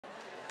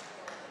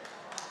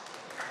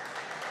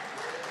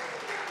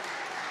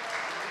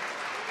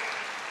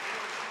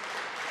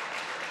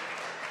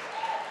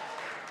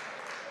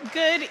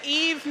Good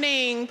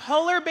evening,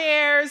 polar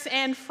bears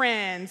and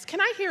friends.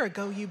 Can I hear a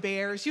go you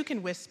bears? You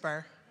can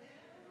whisper.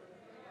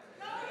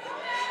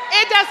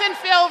 It doesn't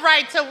feel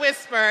right to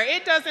whisper.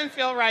 It doesn't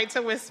feel right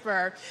to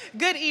whisper.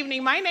 Good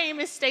evening. My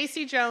name is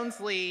Stacey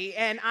Jones-Lee,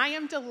 and I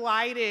am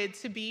delighted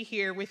to be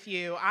here with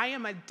you. I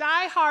am a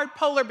diehard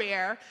polar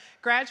bear,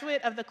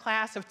 graduate of the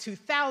class of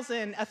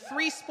 2000, a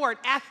three-sport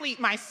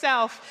athlete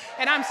myself,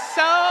 and I'm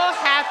so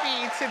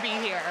happy to be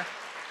here.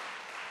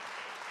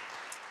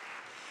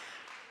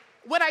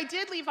 What I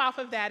did leave off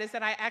of that is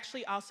that I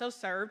actually also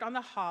served on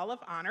the Hall of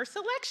Honor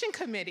Selection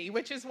Committee,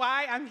 which is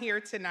why I'm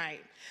here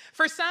tonight.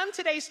 For some,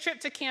 today's trip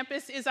to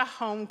campus is a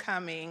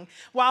homecoming,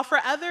 while for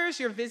others,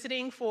 you're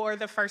visiting for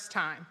the first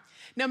time.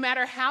 No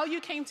matter how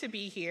you came to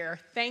be here,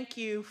 thank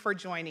you for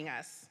joining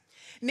us.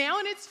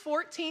 Now in its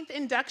 14th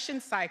induction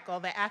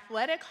cycle, the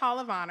Athletic Hall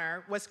of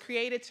Honor was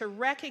created to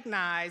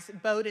recognize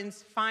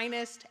Bowdoin's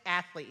finest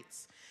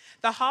athletes.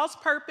 The Hall's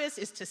purpose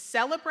is to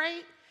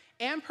celebrate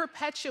and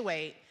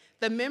perpetuate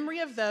the memory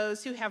of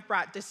those who have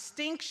brought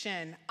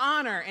distinction,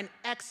 honor, and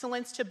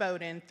excellence to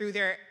Bowdoin through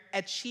their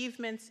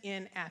achievements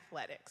in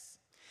athletics.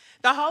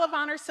 The Hall of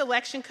Honor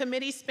Selection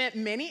Committee spent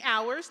many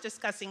hours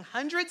discussing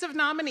hundreds of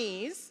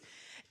nominees,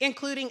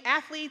 including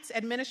athletes,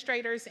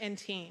 administrators, and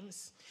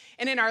teams.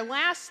 And in our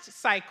last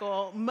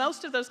cycle,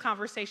 most of those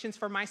conversations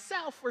for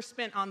myself were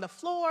spent on the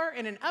floor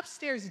in an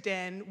upstairs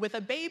den with a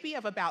baby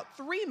of about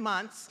 3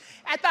 months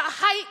at the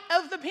height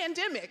of the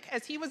pandemic,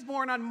 as he was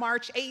born on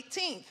March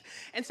 18th.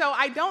 And so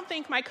I don't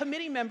think my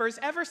committee members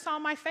ever saw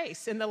my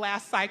face in the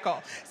last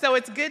cycle. So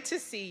it's good to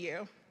see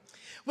you.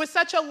 With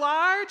such a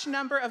large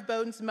number of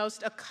Bowdoin's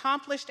most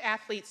accomplished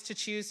athletes to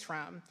choose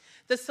from,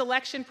 the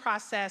selection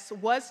process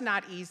was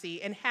not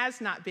easy and has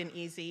not been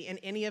easy in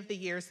any of the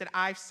years that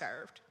I've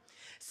served.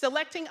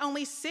 Selecting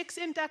only 6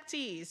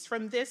 inductees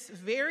from this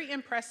very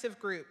impressive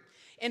group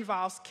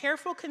involves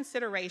careful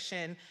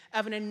consideration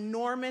of an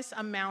enormous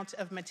amount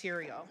of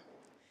material.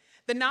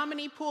 The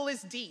nominee pool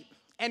is deep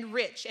and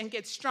rich and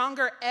gets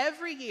stronger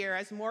every year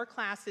as more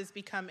classes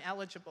become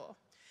eligible.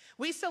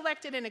 We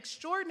selected an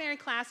extraordinary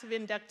class of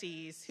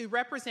inductees who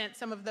represent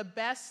some of the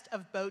best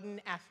of Bowdoin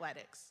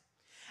athletics.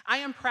 I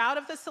am proud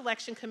of the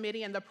selection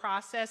committee and the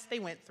process they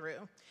went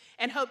through,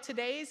 and hope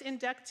today's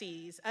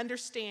inductees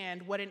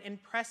understand what an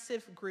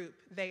impressive group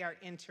they are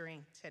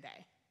entering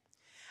today.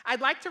 I'd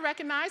like to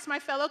recognize my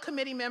fellow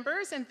committee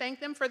members and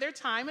thank them for their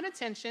time and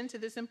attention to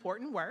this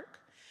important work.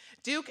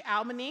 Duke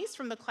Albanese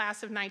from the class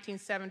of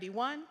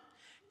 1971,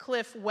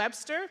 Cliff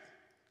Webster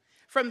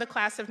from the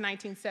class of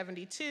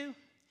 1972,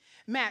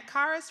 Matt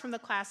Karras from the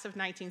class of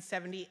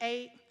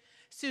 1978,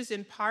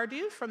 Susan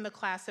Pardue from the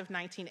class of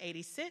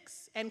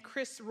 1986, and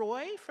Chris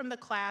Roy from the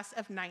class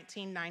of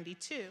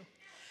 1992.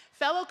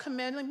 Fellow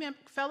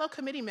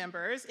committee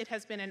members, it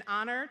has been an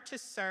honor to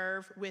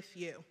serve with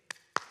you.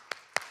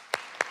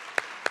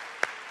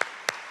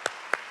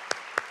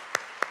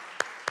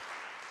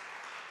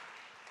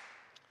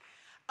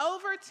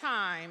 Over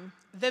time,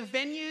 the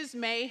venues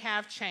may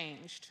have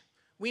changed.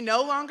 We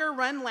no longer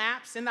run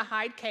laps in the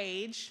Hyde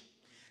Cage,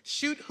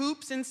 shoot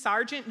hoops in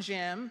Sargent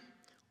Gym,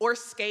 or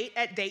skate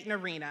at Dayton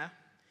Arena.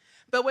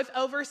 But with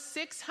over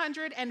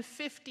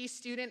 650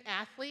 student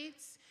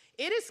athletes,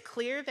 it is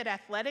clear that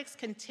athletics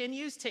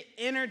continues to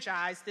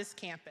energize this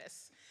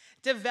campus,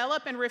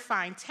 develop and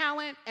refine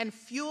talent, and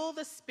fuel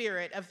the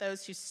spirit of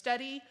those who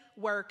study,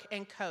 work,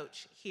 and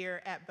coach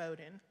here at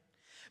Bowdoin.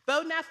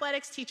 Bowdoin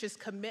Athletics teaches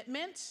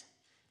commitment,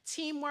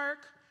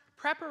 teamwork,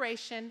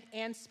 preparation,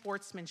 and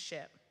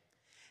sportsmanship.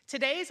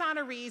 Today's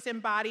honorees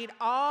embodied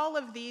all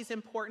of these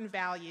important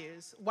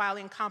values while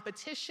in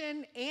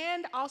competition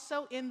and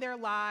also in their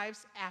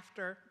lives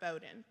after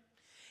Bowdoin.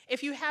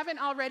 If you haven't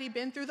already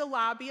been through the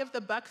lobby of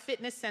the Buck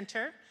Fitness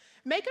Center,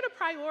 make it a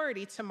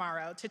priority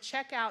tomorrow to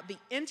check out the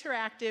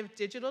interactive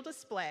digital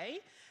display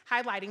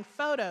highlighting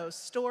photos,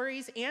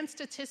 stories, and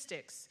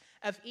statistics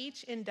of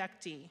each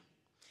inductee.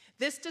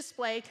 This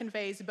display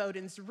conveys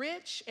Bowdoin's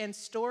rich and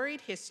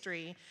storied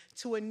history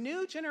to a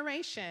new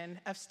generation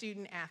of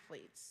student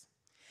athletes.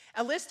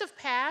 A list of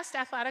past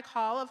Athletic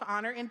Hall of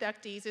Honor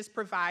inductees is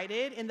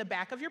provided in the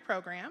back of your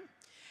program.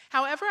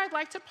 However, I'd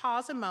like to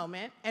pause a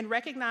moment and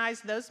recognize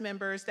those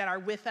members that are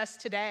with us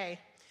today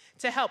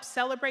to help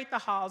celebrate the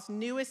Hall's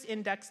newest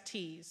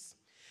inductees.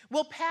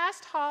 Will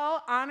past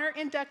Hall Honor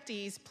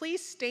inductees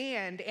please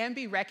stand and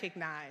be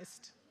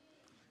recognized?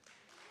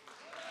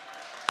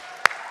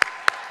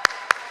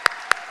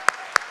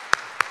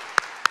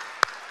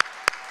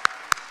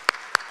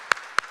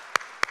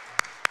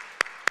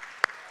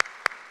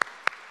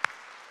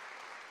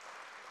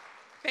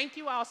 Thank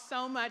you all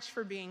so much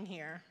for being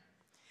here.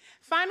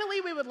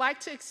 Finally, we would like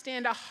to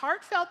extend a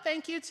heartfelt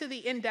thank you to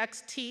the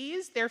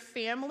inductees, their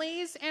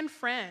families, and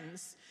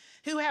friends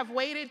who have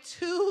waited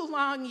 2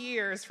 long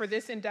years for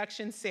this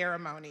induction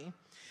ceremony.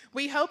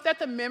 We hope that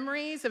the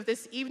memories of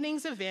this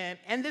evening's event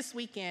and this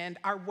weekend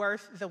are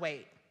worth the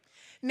wait.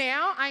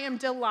 Now, I am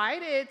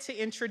delighted to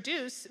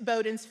introduce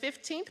Bowdoin's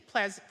 15th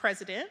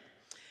president,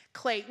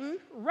 Clayton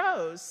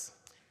Rose.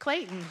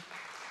 Clayton.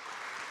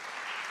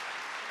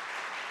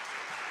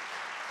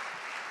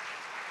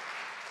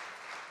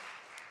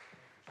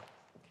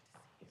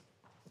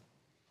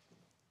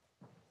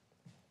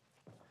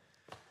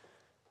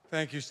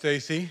 Thank you,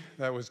 Stacy.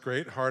 That was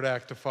great. Hard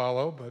act to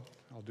follow, but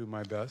I'll do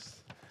my best.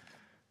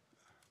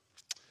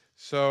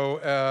 So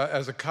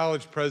as a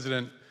college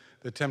president,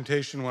 the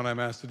temptation when I'm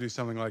asked to do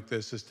something like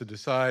this is to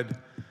decide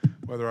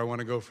whether I want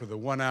to go for the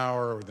 1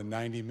 hour or the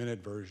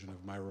 90-minute version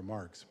of my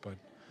remarks. But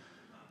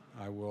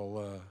I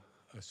will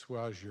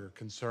assuage your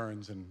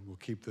concerns and we'll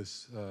keep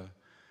this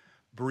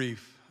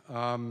brief.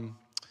 The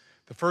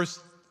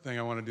first thing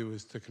I want to do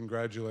is to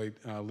congratulate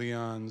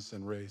Leon's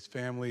and Ray's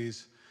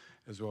families,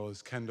 as well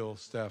as Kendall,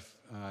 Steph,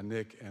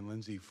 Nick, and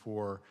Lindsay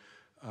for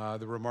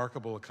the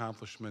remarkable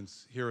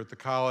accomplishments here at the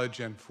college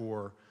and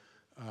for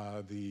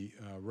the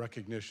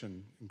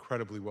recognition,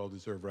 incredibly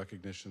well-deserved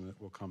recognition that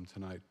will come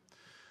tonight.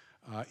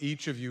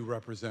 Each of you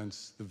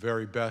represents the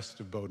very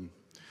best of Bowdoin,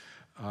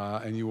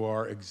 and you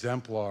are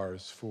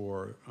exemplars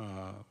for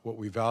what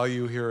we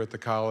value here at the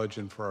college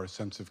and for our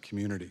sense of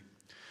community.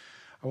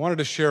 I wanted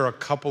to share a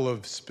couple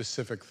of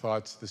specific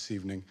thoughts this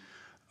evening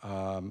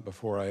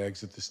before I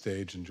exit the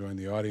stage and join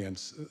the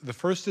audience. The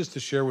first is to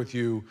share with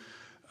you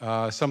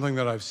something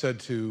that I've said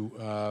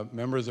to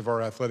members of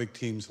our athletic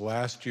teams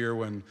last year,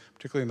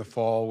 particularly in the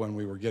fall, when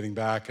we were getting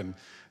back and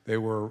we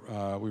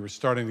were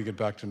starting to get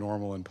back to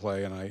normal and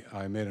play, and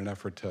I made an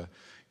effort to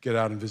get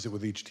out and visit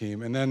with each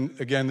team. And then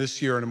again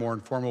this year in a more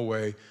informal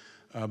way,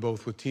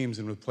 both with teams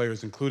and with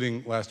players,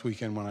 including last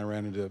weekend when I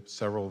ran into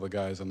several of the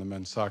guys on the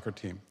men's soccer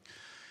team.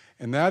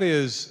 And that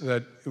is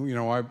that, you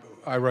know,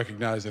 I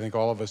recognize, I think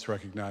all of us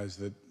recognize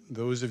that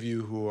those of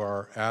you who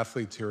are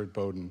athletes here at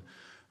Bowdoin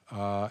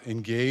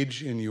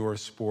engage in your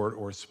sport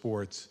or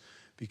sports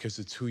because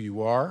it's who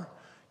you are.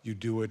 You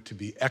do it to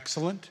be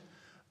excellent.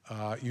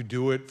 You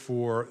do it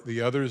for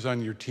the others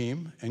on your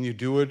team, and you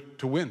do it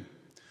to win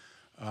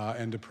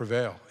and to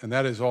prevail. And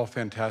that is all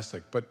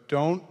fantastic. But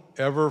don't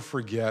ever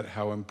forget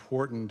how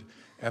important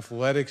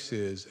athletics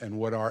is and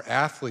what our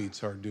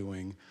athletes are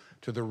doing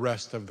to the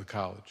rest of the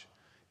college.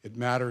 It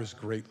matters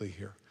greatly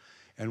here.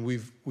 And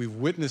we've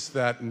witnessed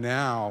that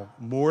now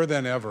more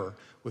than ever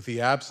with the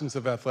absence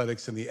of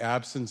athletics and the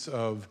absence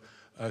of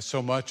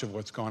so much of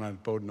what's gone on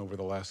at Bowdoin over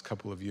the last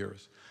couple of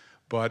years.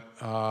 But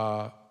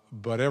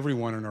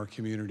everyone in our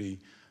community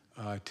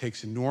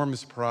takes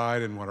enormous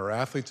pride in what our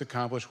athletes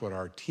accomplish, what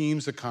our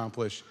teams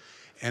accomplish,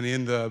 and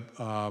in the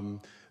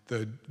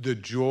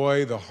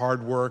joy, the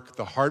hard work,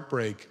 the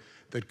heartbreak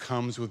that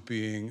comes with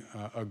being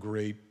a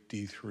great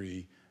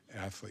D3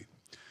 athlete.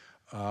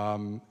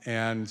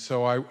 And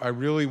so I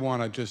really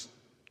want to just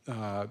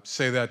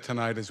say that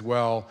tonight as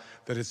well,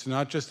 that it's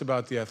not just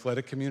about the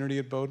athletic community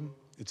at Bowdoin,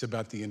 it's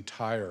about the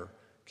entire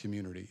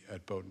community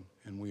at Bowdoin.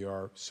 And we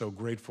are so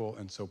grateful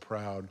and so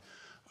proud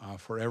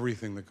for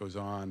everything that goes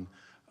on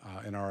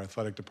in our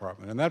athletic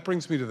department. And that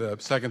brings me to the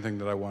second thing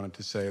that I wanted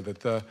to say, that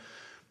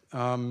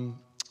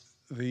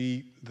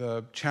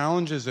the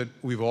challenges that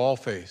we've all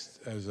faced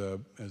as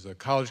a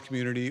college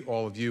community,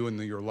 all of you and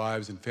your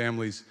lives and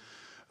families,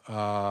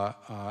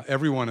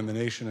 everyone in the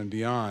nation and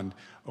beyond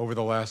over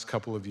the last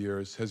couple of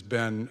years has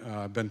been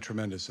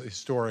tremendous,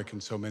 historic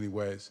in so many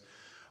ways.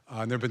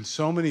 And there have been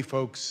so many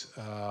folks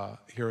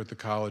here at the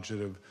college that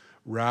have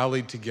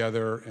rallied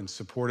together and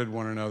supported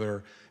one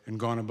another and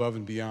gone above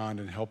and beyond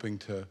in helping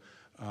to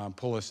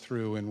pull us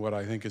through in what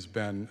I think has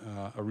been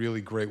a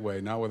really great way,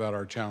 not without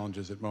our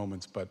challenges at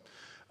moments, but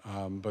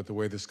the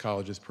way this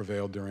college has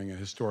prevailed during a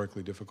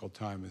historically difficult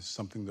time is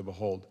something to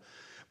behold.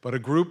 But a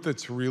group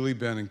that's really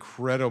been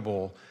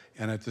incredible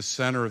and at the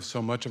center of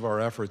so much of our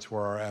efforts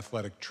were our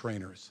athletic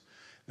trainers.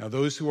 Now,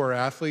 those who are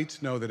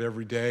athletes know that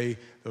every day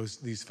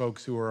these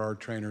folks who are our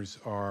trainers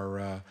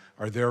are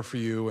there for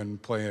you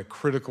and play a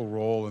critical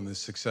role in the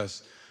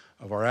success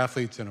of our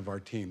athletes and of our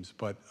teams.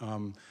 But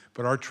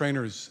our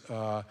trainers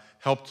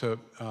helped to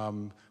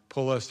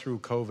pull us through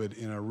COVID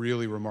in a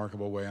really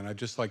remarkable way, and I'd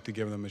just like to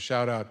give them a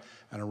shout out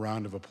and a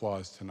round of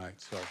applause tonight.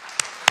 So.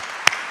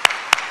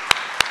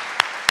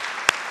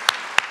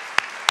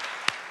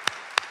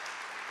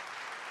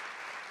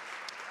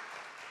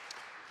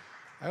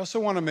 I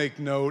also want to make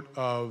note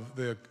of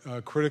the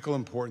critical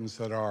importance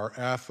that our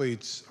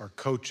athletes, our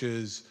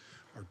coaches,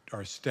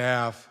 our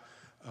staff,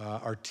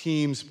 our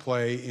teams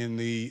play in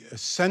the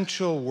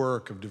essential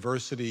work of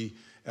diversity,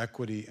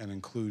 equity, and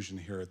inclusion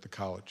here at the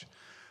college.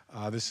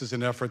 This is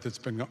an effort that's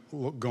been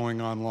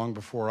going on long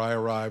before I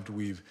arrived.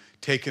 We've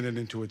taken it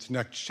into its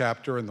next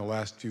chapter in the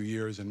last few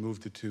years and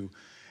moved it to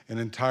an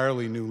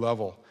entirely new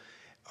level.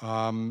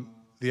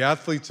 The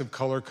Athletes of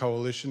Color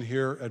Coalition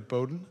here at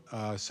Bowdoin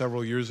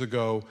several years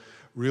ago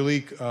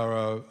really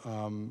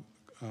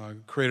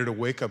created a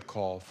wake-up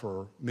call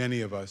for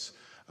many of us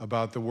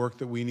about the work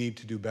that we need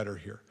to do better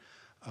here.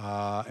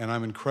 And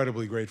I'm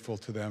incredibly grateful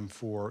to them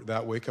for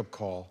that wake-up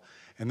call.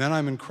 And then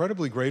I'm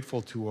incredibly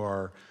grateful to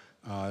our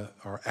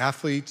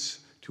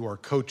athletes, to our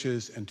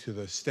coaches, and to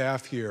the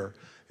staff here,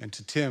 and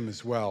to Tim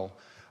as well,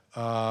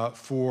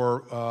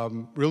 for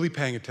really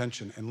paying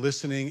attention and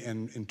listening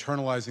and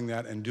internalizing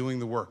that and doing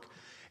the work.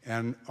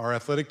 And our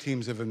athletic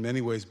teams have in many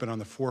ways been on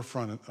the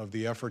forefront of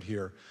the effort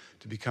here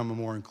to become a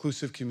more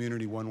inclusive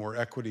community, one where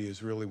equity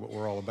is really what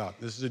we're all about.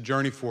 This is a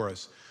journey for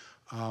us,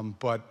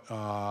 but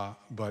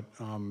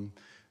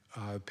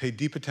paid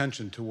deep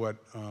attention to what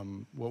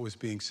was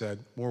being said.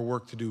 More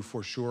work to do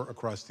for sure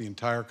across the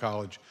entire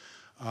college,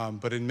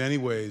 but in many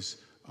ways,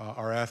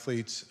 our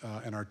athletes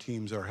and our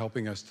teams are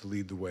helping us to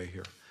lead the way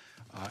here.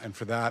 And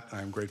for that,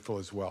 I'm grateful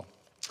as well.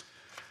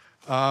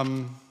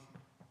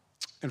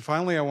 And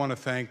finally, I want to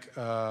thank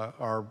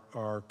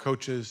our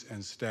coaches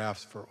and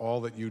staffs for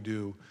all that you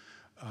do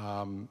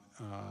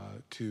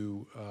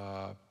to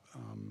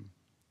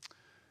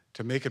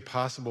make it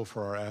possible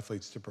for our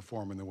athletes to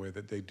perform in the way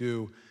that they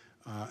do,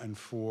 and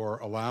for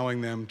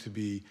allowing them to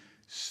be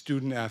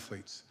student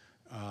athletes,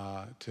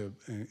 to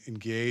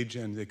engage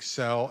and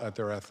excel at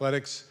their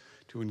athletics,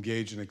 to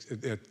engage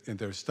in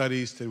their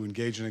studies, to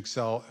engage and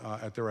excel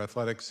at their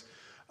athletics,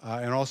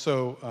 and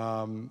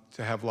also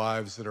to have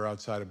lives that are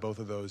outside of both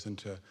of those, and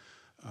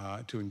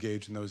to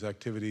engage in those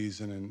activities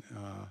and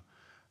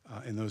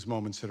in those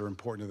moments that are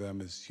important to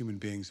them as human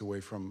beings away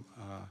from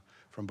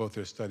both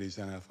their studies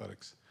and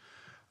athletics.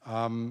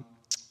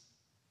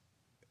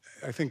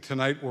 I think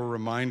tonight we're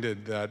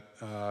reminded that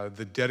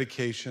the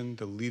dedication,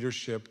 the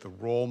leadership, the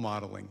role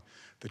modeling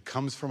that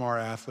comes from our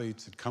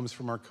athletes, that comes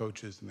from our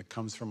coaches, and that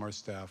comes from our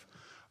staff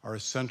are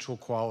essential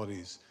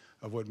qualities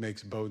of what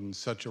makes Bowdoin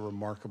such a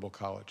remarkable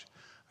college.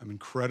 I'm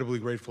incredibly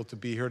grateful to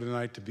be here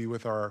tonight, to be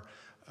with our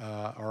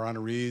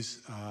honorees,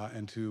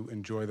 and to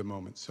enjoy the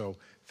moment. So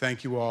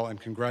thank you all, and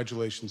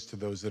congratulations to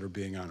those that are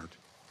being honored.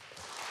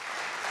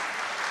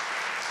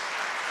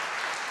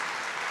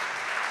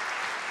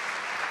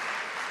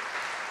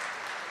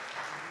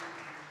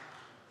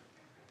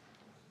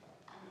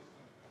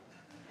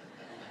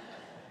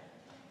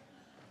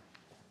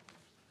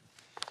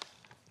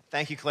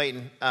 Thank you,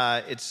 Clayton.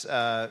 It's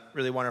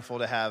really wonderful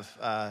to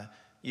have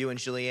you and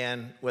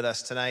Julianne with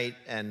us tonight.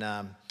 And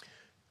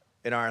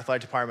in our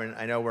athletic department,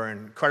 I know we're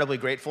incredibly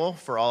grateful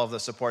for all of the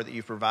support that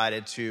you've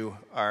provided to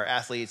our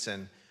athletes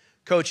and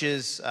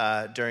coaches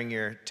during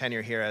your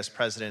tenure here as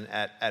president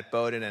at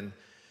Bowdoin.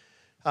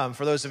 And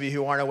for those of you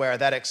who aren't aware,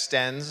 that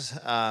extends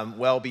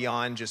well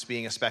beyond just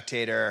being a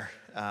spectator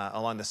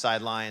along the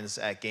sidelines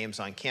at games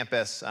on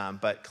campus.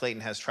 But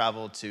Clayton has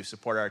traveled to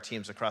support our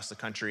teams across the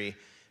country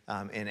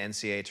in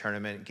NCAA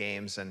tournament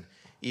games, and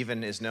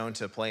even is known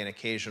to play an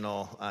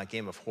occasional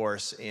game of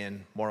horse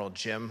in Morrill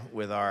Gym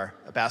with our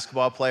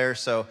basketball players.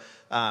 So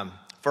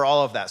for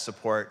all of that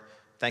support,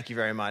 thank you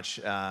very much.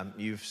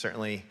 You've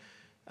certainly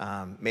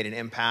made an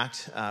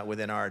impact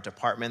within our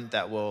department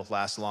that will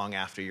last long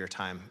after your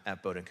time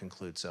at Bowdoin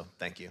concludes. So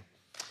thank you.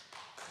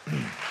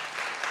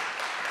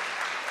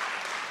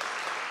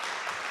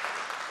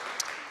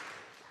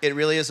 It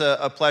really is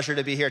a pleasure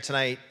to be here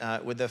tonight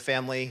with the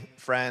family,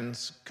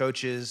 friends,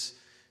 coaches,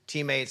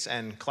 teammates,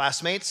 and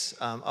classmates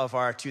of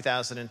our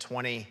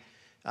 2020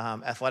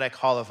 Athletic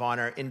Hall of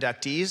Honor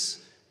inductees.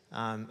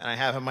 And I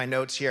have in my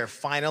notes here,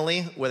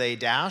 finally, with a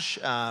dash,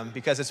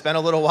 because it's been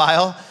a little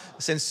while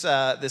since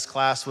this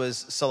class was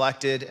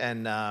selected,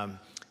 and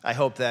I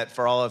hope that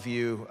for all of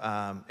you,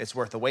 it's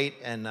worth the wait,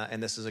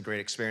 and this is a great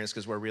experience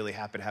because we're really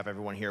happy to have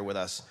everyone here with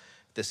us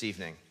this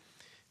evening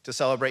to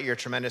celebrate your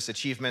tremendous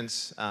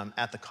achievements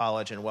at the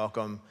college and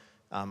welcome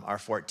our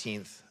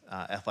 14th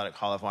Athletic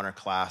Hall of Honor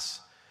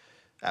class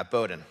at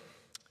Bowdoin.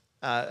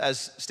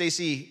 As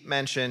Stacey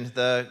mentioned,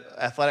 the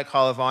Athletic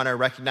Hall of Honor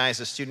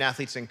recognizes student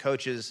athletes and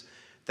coaches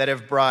that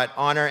have brought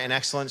honor and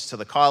excellence to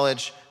the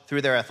college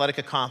through their athletic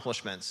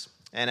accomplishments.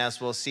 And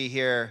as we'll see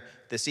here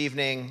this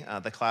evening,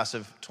 the class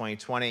of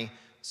 2020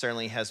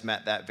 certainly has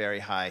met that very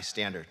high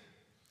standard.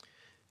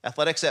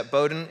 Athletics at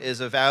Bowdoin is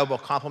a valuable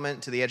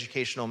complement to the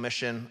educational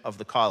mission of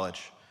the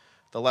college.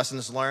 The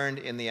lessons learned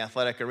in the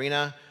athletic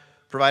arena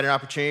provide an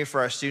opportunity for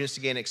our students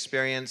to gain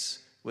experience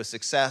with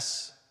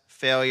success,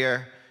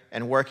 failure,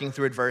 and working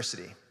through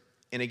adversity.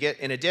 In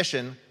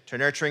addition to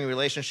nurturing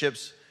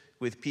relationships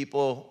with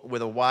people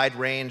with a wide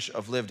range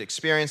of lived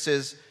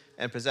experiences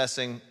and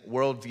possessing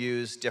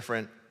worldviews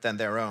different than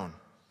their own,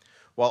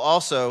 while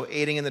also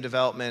aiding in the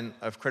development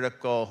of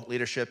critical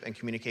leadership and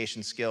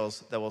communication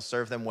skills that will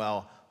serve them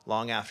well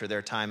long after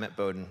their time at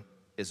Bowdoin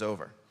is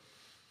over.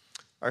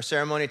 Our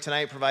ceremony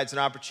tonight provides an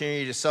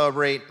opportunity to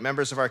celebrate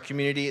members of our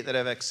community that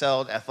have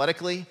excelled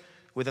athletically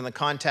within the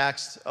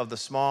context of the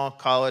small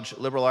college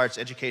liberal arts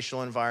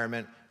educational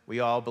environment we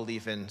all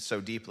believe in so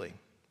deeply.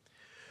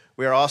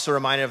 We are also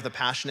reminded of the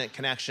passionate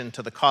connection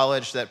to the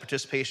college that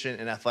participation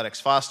in athletics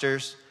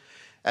fosters,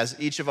 as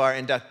each of our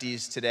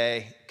inductees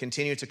today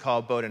continue to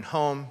call Bowdoin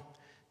home,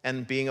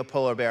 and being a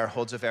polar bear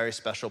holds a very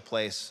special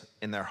place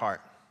in their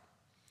heart.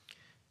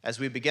 As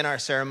we begin our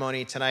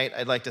ceremony tonight,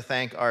 I'd like to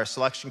thank our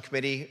selection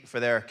committee for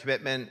their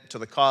commitment to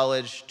the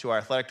college, to our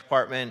athletic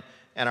department,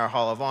 and our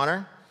Hall of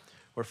Honor.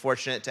 We're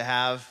fortunate to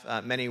have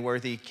many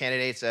worthy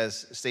candidates,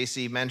 as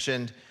Stacey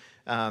mentioned,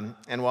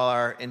 and while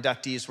our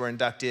inductees were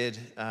inducted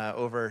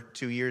over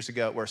 2 years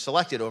ago, were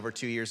selected over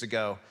 2 years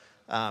ago,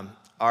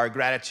 our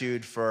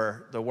gratitude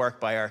for the work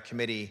by our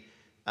committee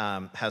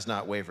has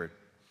not wavered.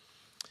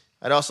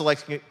 I'd also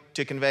like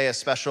to convey a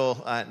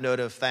special note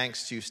of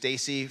thanks to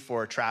Stacey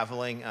for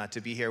traveling to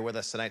be here with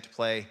us tonight to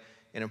play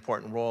an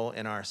important role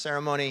in our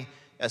ceremony,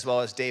 as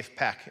well as Dave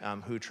Peck,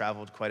 who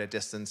traveled quite a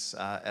distance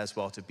as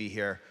well to be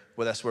here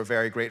with us. We're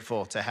very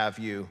grateful to have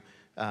you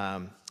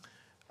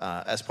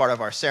as part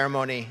of our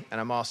ceremony, and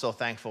I'm also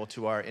thankful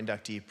to our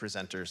inductee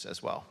presenters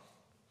as well.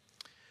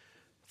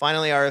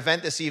 Finally, our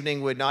event this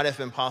evening would not have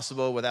been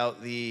possible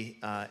without the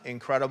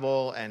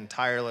incredible and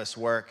tireless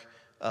work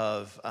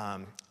of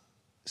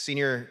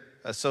Senior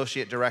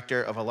Associate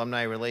Director of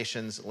Alumni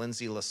Relations,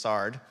 Lindsay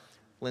Lessard.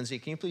 Lindsay,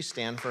 can you please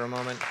stand for a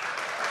moment?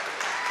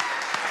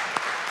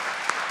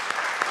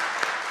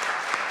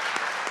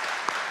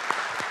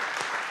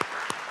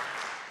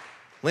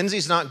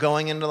 Lindsay's not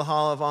going into the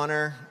Hall of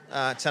Honor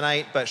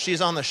tonight, but she's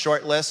on the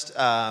short list.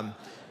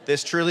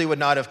 This truly would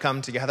not have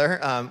come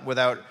together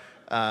without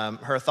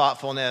her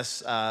thoughtfulness,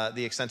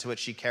 the extent to which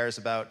she cares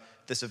about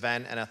this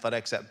event and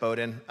athletics at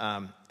Bowdoin,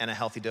 and a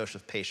healthy dose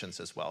of patience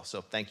as well.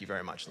 So thank you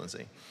very much,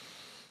 Lindsay.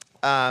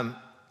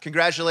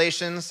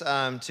 Congratulations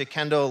to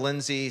Kendall,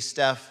 Lindsay,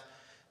 Steph,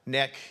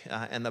 Nick,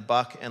 and the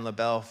Buck and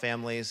Lebel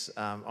families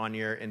on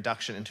your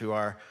induction into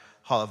our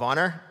Hall of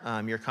Honor.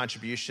 Your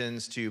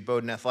contributions to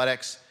Bowdoin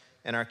athletics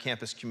and our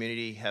campus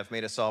community have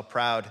made us all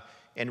proud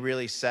and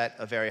really set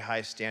a very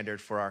high standard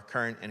for our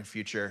current and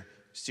future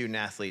student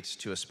athletes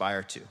to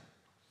aspire to.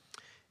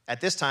 At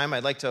this time,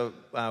 I'd like to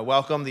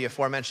welcome the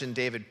aforementioned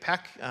David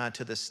Peck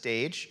to the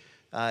stage.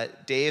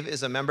 Dave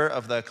is a member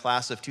of the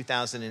class of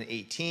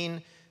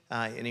 2018,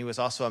 and he was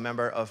also a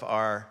member of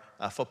our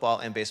football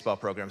and baseball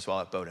programs while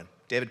at Bowdoin.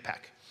 David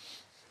Peck.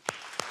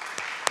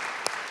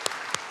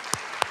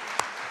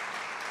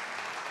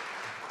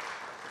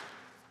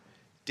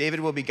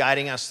 David will be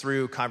guiding us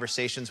through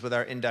conversations with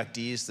our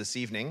inductees this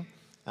evening.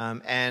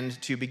 And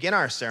to begin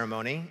our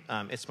ceremony,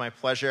 it's my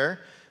pleasure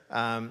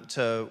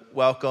to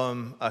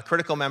welcome a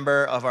critical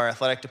member of our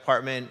athletic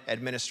department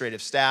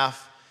administrative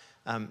staff.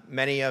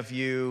 Many of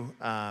you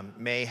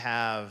may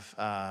have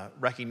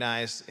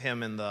recognized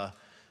him in the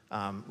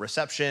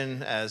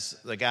reception as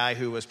the guy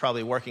who was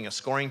probably working a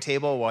scoring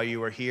table while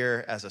you were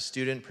here as a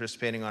student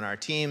participating on our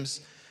teams.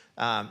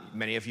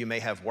 Many of you may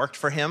have worked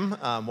for him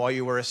while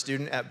you were a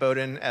student at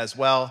Bowdoin as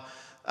well.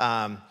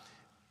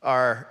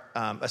 Our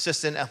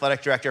Assistant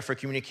Athletic Director for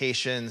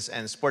Communications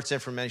and Sports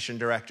Information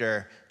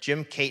Director,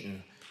 Jim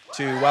Caton,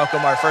 to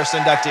welcome our first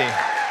inductee.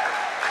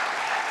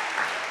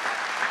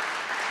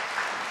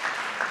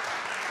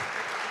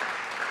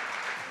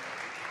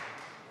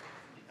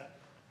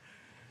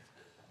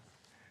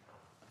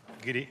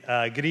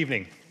 Good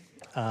evening.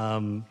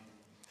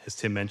 As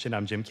Tim mentioned,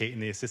 I'm Jim Caton,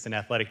 the Assistant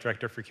Athletic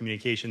Director for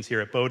Communications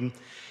here at Bowdoin.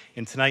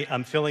 And tonight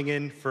I'm filling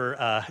in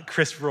for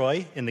Chris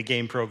Roy in the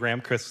game program.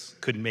 Chris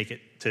couldn't make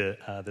it to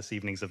this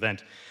evening's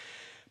event.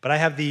 But I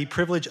have the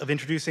privilege of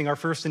introducing our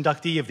first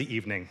inductee of the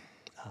evening,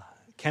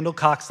 Kendall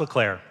Cox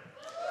Leclerc.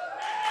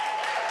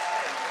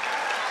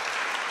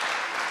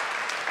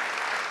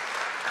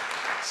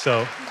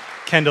 So,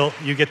 Kendall,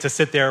 you get to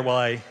sit there while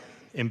I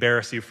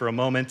embarrass you for a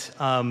moment.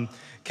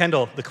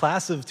 Kendall, the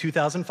class of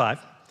 2005,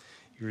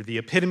 you're the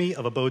epitome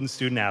of a Bowdoin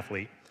student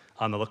athlete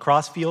on the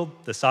lacrosse field,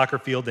 the soccer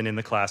field, and in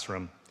the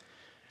classroom.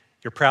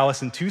 Your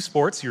prowess in 2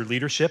 sports, your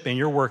leadership, and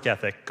your work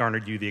ethic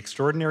garnered you the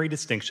extraordinary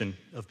distinction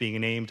of being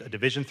named a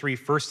Division III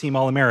first-team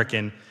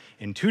All-American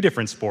in 2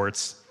 different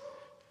sports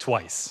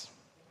twice.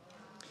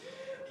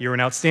 You're an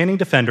outstanding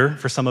defender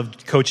for some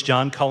of Coach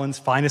John Cullen's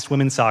finest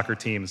women's soccer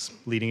teams,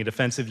 leading a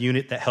defensive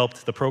unit that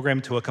helped the program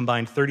to a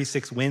combined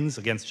 36 wins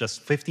against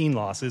just 15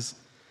 losses.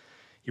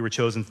 You were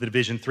chosen to the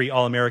Division III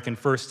All-American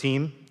first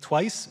team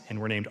twice and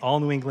were named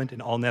All-New England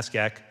and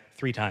All-NESCAC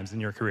 3 times in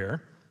your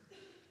career.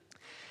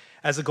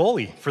 As a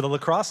goalie for the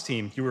lacrosse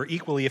team, you were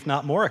equally, if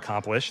not more,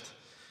 accomplished,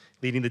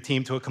 leading the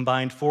team to a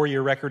combined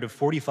 4-year record of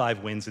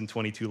 45 wins and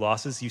 22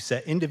 losses. You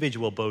set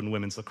individual Bowdoin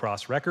women's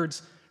lacrosse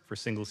records for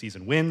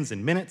single-season wins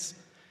and minutes,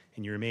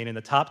 and you remain in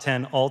the top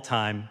 10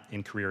 all-time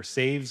in career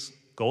saves,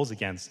 goals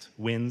against,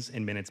 wins,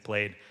 and minutes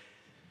played.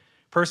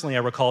 Personally, I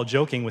recall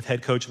joking with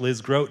head coach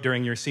Liz Grote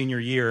during your senior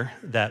year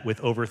that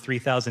with over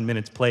 3,000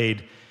 minutes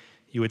played,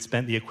 you had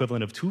spent the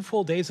equivalent of 2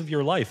 full days of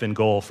your life in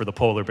goal for the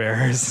Polar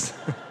Bears.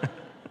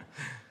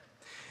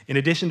 In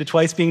addition to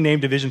twice being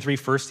named Division III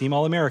first-team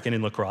All-American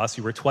in lacrosse,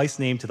 you were twice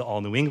named to the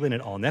All-New England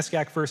and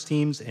All-NESCAC first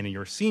teams, and in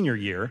your senior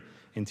year,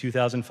 in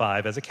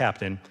 2005, as a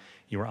captain,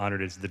 you were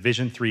honored as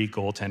Division III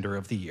Goaltender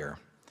of the Year.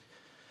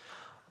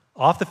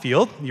 Off the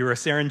field, you were a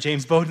Sarah and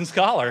James Bowdoin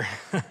Scholar,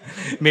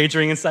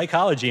 majoring in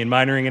psychology and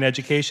minoring in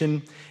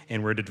education,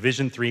 and were a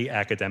Division III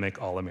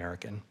Academic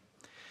All-American.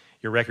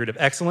 Your record of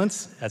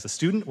excellence as a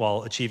student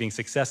while achieving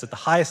success at the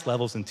highest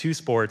levels in 2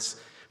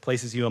 sports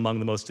places you among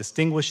the most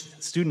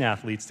distinguished student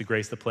athletes to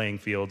grace the playing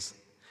fields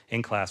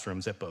in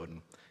classrooms at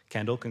Bowdoin.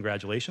 Kendall,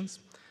 congratulations.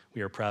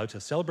 We are proud to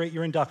celebrate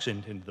your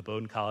induction into the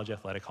Bowdoin College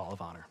Athletic Hall of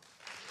Honor.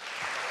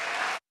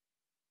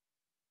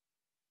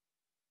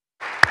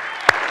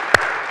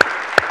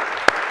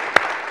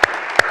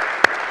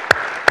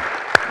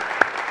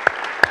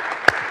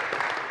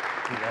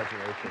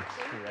 Congratulations.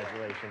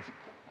 Congratulations.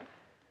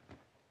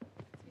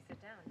 You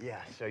sit down. Yeah,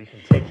 so you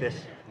can take this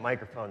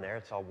microphone there.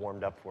 It's all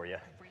warmed up for you.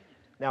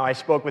 Now, I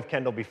spoke with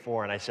Kendall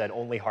before, and I said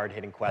only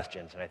hard-hitting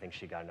questions, and I think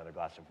she got another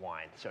glass of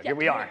wine. So here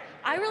we are.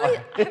 I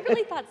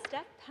really thought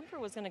Steph Pemper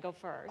was going to go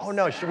first. Oh,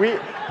 no, she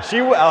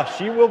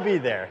will be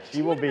there.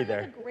 She will be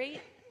there. A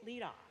great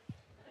lead-off.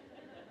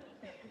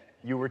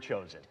 You were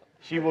chosen.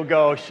 She will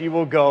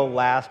go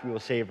last. We will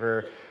save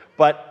her.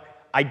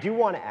 But I do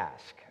want to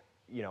ask,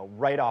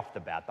 right off the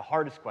bat, the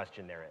hardest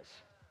question there is,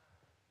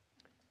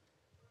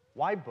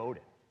 why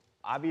Bowdoin?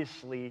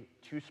 Obviously,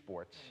 2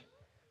 sports.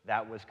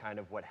 That was kind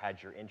of what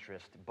had your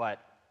interest. But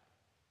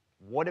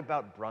what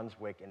about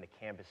Brunswick and the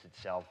campus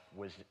itself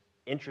was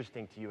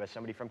interesting to you as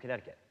somebody from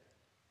Connecticut?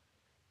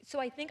 So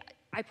I think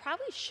I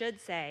probably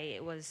should say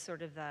it was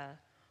sort of the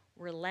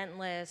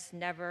relentless,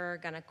 never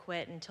gonna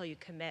quit until you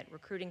commit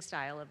recruiting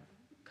style of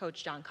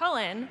Coach John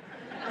Cullen.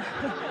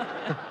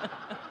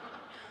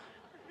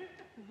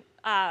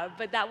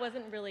 But that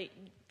wasn't really,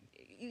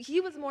 he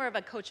was more of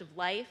a coach of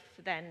life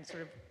than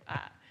sort of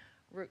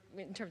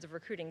in terms of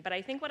recruiting. But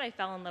I think what I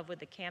fell in love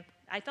with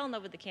I fell in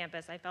love with the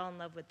campus, I fell in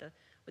love with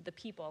the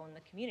people and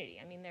the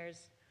community. I mean,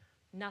 there's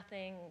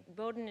nothing,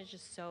 Bowdoin is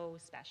just so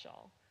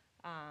special.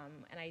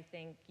 And I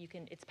think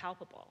it's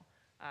palpable.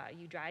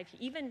 You drive,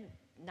 even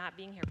not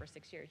being here for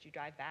 6 years, you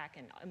drive back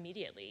and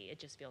immediately it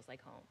just feels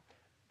like home.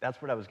 That's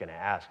what I was going to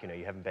ask.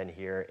 You haven't been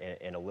here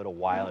in a little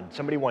while, and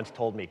somebody once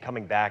told me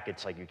coming back,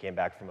 it's like you came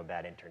back from a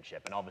bad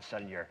internship, and all of a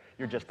sudden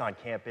you're just on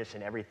campus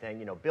and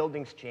everything.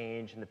 Buildings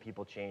change and the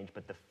people change,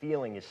 but the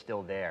feeling is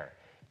still there.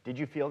 Did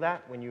you feel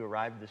that when you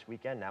arrived this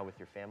weekend, now with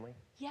your family?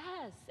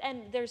 Yes,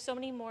 and there's so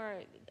many more.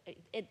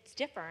 It's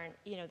different.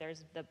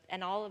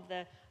 And all of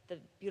the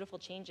beautiful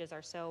changes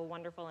are so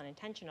wonderful and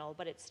intentional,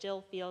 but it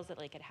still feels that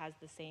like it has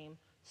the same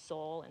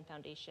soul and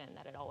foundation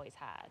that it always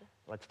had.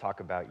 Let's talk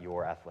about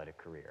your athletic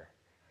career.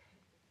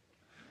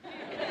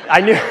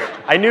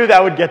 I knew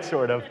that would get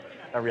sort of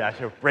a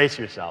reaction. Brace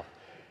yourself.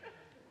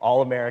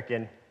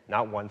 All-American,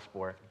 not one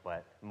sport,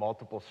 but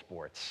multiple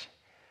sports.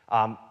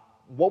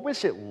 What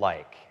was it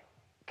like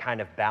kind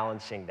of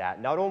balancing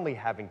that, not only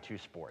having 2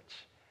 sports,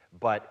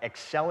 but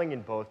excelling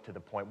in both to the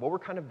point? What were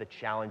kind of the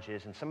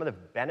challenges and some of the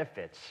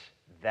benefits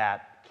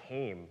that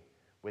came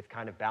with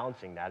kind of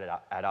balancing that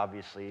at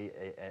obviously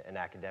an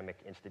academic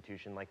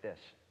institution like this?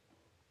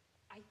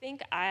 I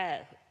think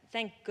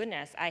thank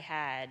goodness I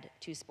had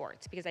 2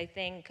 sports, because I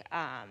think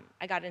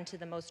I got into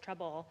the most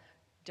trouble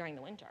during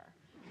the winter.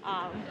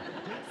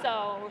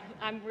 So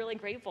I'm really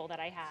grateful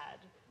that I had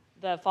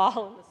the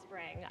fall and the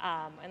spring,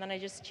 and then I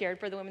just cheered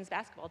for the women's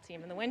basketball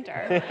team in the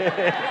winter.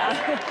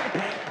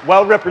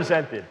 Well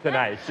represented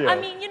tonight, too. I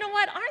mean, you know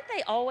what? Aren't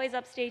they always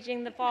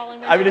upstaging the fall and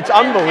winter? I mean, it's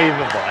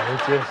unbelievable.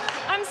 It's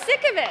just... I'm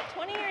sick of it,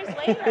 20 years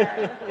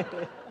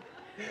later.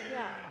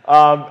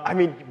 I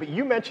mean, but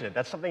you mentioned it.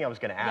 That's something I was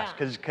going to ask.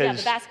 Yeah,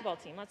 the basketball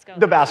team. Let's go.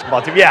 The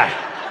basketball team,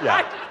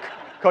 yeah.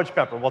 Coach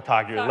Pemper, we'll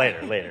talk to you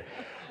later.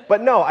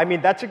 But no, I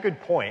mean, that's a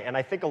good point, and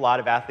I think a lot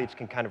of athletes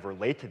can kind of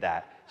relate to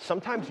that.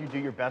 Sometimes you do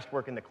your best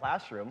work in the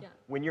classroom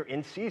when you're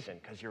in season,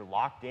 because you're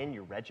locked in,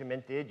 you're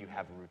regimented, you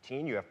have a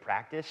routine, you have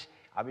practice.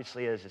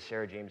 Obviously, as a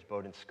Sarah James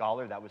Bowdoin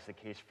scholar, that was the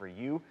case for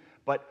you.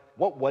 But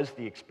what was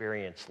the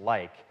experience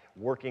like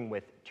working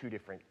with 2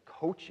 different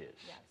coaches,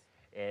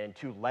 and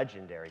 2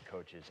 legendary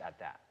coaches at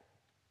that?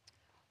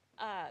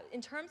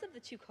 In terms of the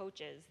 2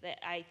 coaches, that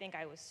I think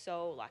I was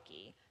so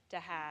lucky to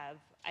have,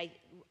 I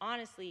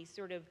honestly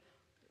sort of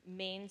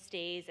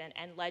mainstays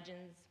and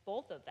legends,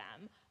 both of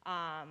them,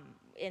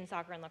 in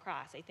soccer and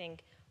lacrosse. I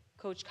think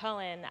Coach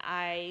Cullen,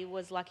 I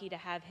was lucky to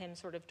have him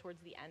sort of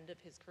towards the end of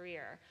his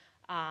career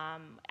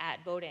at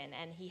Bowdoin,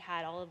 and he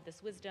had all of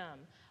this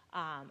wisdom.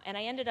 And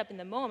I ended up in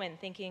the moment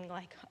thinking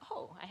like,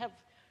 oh,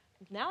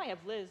 now I have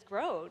Liz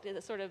Grote,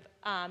 sort of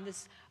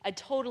a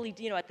totally,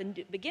 at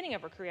the beginning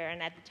of her career,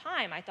 and at the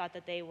time I thought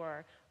that they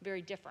were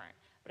very different.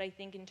 But I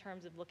think in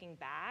terms of looking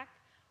back,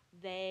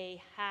 they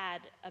had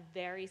a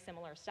very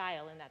similar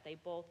style in that they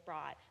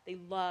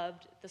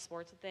loved the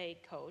sports that they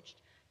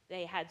coached.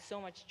 They had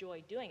so much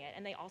joy doing it,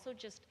 and they also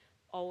just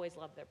always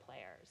loved their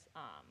players.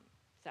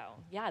 So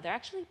yeah, they're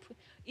actually,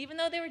 even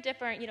though they were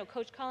different,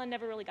 Coach Cullen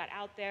never really got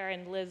out there,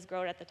 and Liz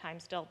Grote at the time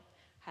still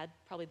had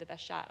probably the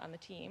best shot on the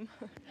team.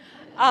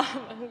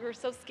 We were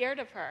so scared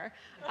of her.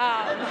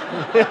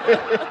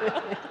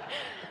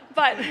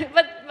 But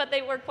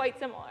they were quite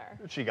similar.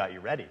 She got you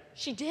ready.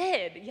 She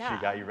did, yeah.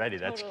 She got you ready,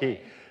 that's totally.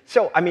 key.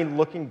 So, I mean,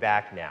 looking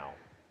back now,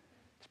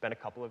 it's been a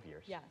couple of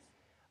years. Yes.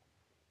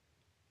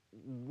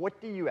 What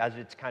do you, as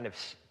it's kind of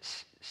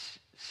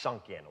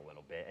sunk in a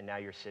little bit, and now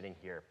you're sitting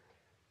here,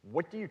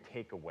 what do you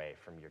take away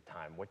from your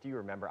time? What do you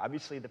remember?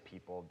 Obviously the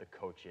people, the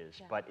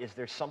coaches, but is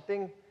there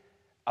something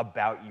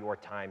about your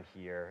time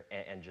here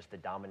and just the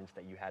dominance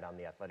that you had on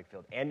the athletic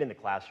field and in the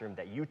classroom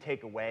that you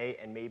take away,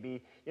 and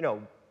maybe,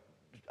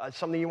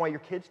 something you want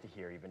your kids to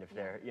hear, even if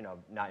they're,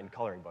 not in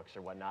coloring books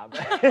or whatnot.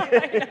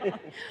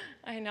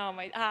 I know.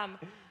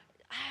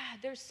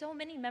 There's so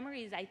many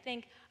memories. I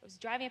think I was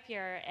driving up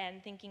here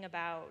and thinking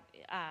about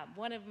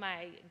one of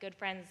my good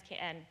friends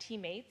and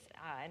teammates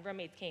and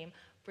roommates came,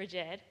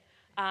 Bridget,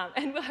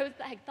 and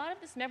I thought of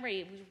this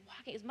memory. We were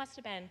walking. It must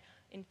have been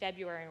in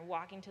February and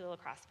walking to the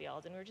lacrosse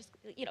field, and we were just,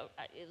 you know,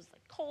 it was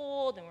like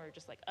cold, and we were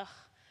just like, ugh.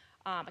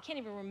 I can't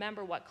even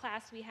remember what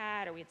class we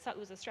had, or it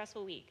was a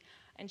stressful week.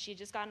 And she had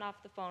just gotten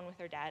off the phone with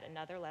her dad,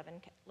 another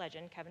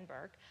legend, Kevin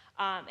Burke,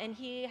 and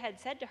he had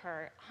said to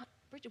her,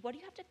 Bridget, what are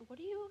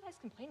you guys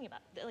complaining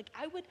about? Like,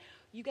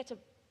 you get to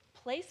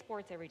play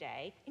sports every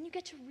day, and you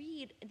get to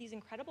read these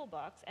incredible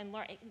books and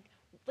learn.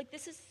 Like,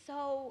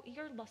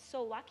 you're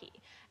so lucky.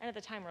 And at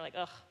the time, we're like,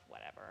 ugh,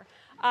 whatever.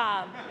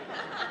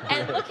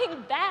 And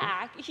looking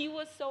back, he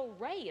was so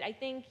right. I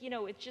think, you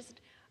know,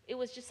 it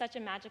was just such a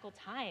magical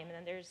time.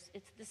 And then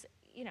it's this,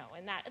 you know,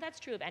 and that's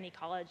true of any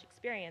college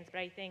experience, but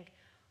I think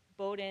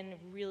Bowdoin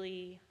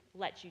really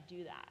lets you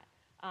do that,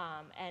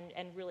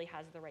 and really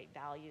has the right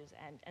values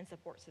and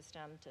support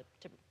system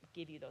to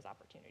give you those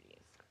opportunities.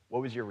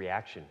 What was your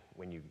reaction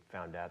when you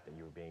found out that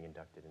you were being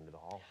inducted into the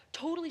Hall?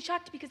 Totally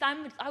shocked, because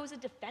I was a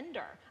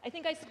defender. I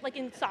think like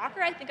in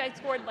soccer, I think I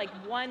scored like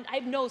one. I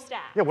have no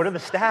stats. Yeah, what are the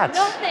stats?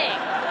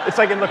 Nothing. It's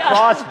like in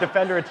lacrosse,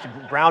 defender, it's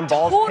ground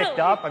balls picked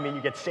up. I mean,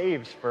 you get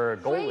saves for a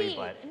goalie,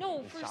 right. but no,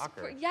 in for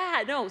soccer.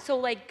 So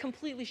like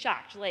completely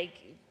shocked. Like,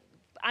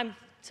 I'm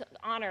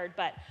honored,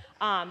 but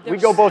we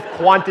go both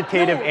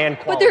quantitative and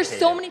qualitative. But there's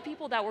so many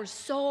people that were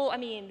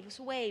it was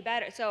way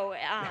better. So,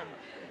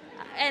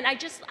 and I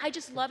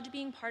just loved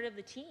being part of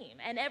the team,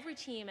 and every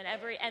team,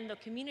 and the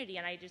community,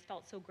 and I just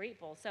felt so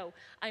grateful. So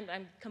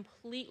I'm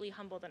completely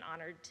humbled and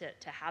honored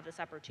to have this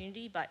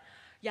opportunity. But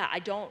yeah,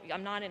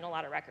 I'm not in a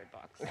lot of record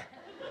books.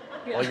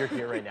 Well, you're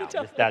here right now.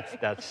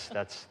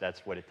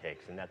 That's what it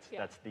takes, and that's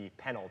the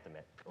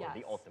penultimate, or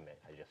the ultimate,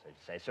 I just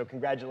say. So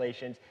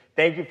congratulations.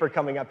 Thank you for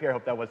coming up here. I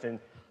hope that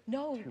wasn't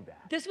too bad.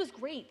 This was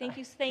great. Thank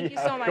you so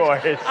much. Of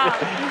course.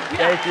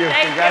 Thank you.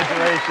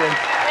 Congratulations.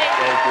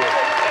 Thank you.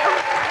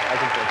 I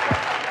can take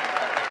that.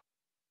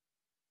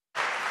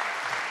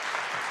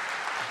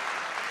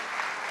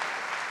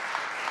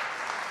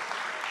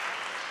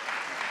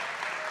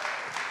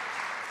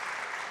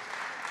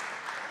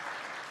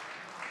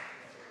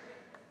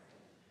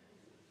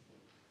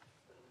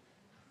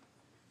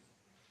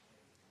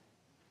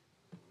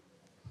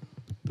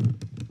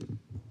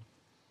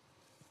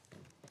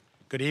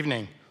 Good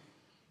evening.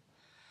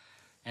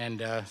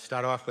 And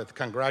start off with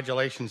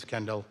congratulations,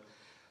 Kendall.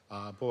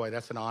 Boy,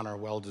 that's an honor,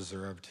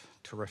 well-deserved,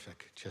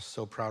 terrific. Just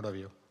so proud of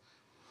you.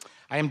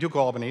 I am Duke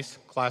Albany's,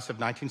 class of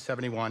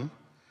 1971,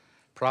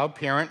 proud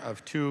parent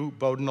of 2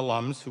 Bowdoin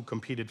alums who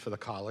competed for the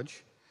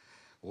college.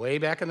 Way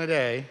back in the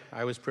day,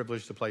 I was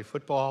privileged to play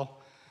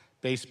football,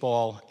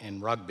 baseball,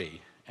 and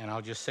rugby. And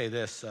I'll just say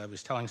this, I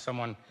was telling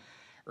someone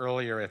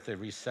earlier at the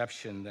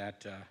reception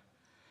that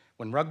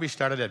when rugby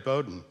started at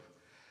Bowdoin,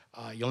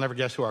 you'll never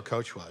guess who our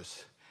coach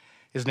was.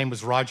 His name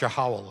was Roger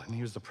Howell, and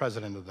he was the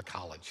president of the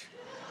college.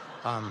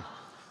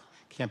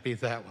 Can't beat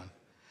that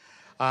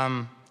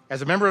one.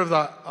 As a member of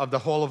the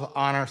Hall of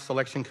Honor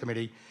Selection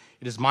Committee,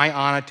 it is my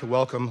honor to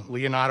welcome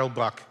Leonardo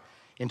Buck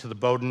into the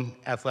Bowdoin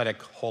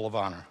Athletic Hall of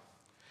Honor.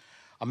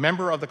 A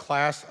member of the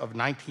class of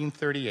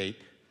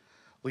 1938,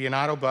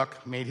 Leonardo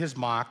Buck made his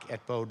mark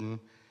at Bowdoin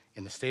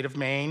in the state of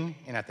Maine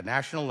and at the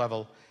national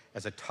level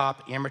as a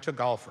top amateur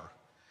golfer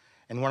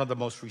and one of the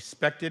most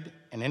respected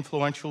and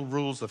influential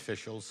rules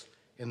officials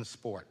in the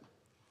sport.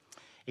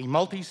 A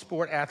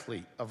multi-sport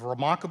athlete of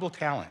remarkable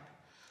talent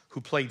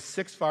who played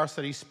 6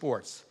 varsity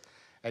sports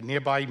at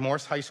nearby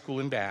Morse High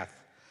School in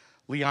Bath,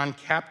 Leon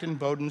captained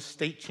Bowdoin's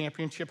state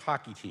championship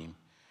hockey team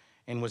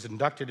and was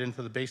inducted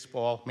into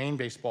the Maine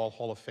Baseball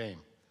Hall of Fame.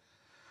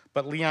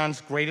 But Leon's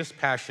greatest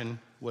passion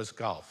was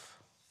golf.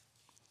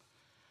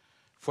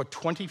 For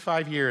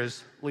 25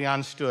 years,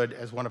 Leon stood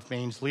as one of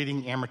Maine's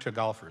leading amateur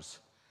golfers,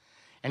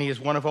 and he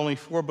is one of only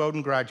 4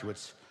 Bowdoin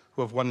graduates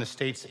who have won the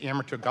state's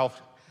amateur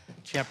golf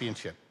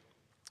championship.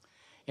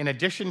 In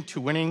addition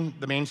to winning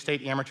the Maine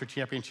State Amateur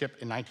Championship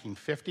in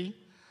 1950,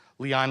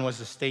 Leon was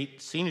the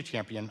state senior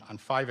champion on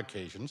 5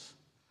 occasions,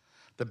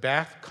 the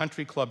Bath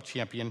Country Club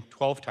champion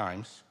 12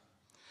 times,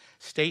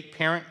 state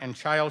parent and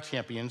child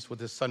champions with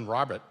his son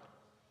Robert,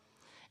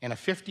 and a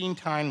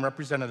 15-time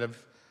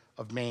representative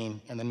of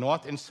Maine in the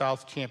North and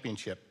South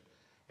Championship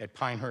at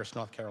Pinehurst,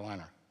 North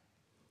Carolina.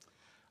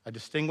 A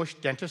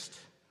distinguished dentist,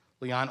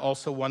 Leon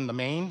also won the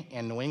Maine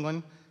and New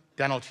England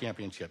dental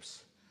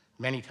championships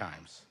many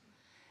times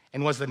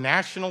and was the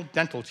national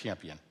dental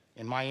champion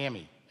in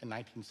Miami in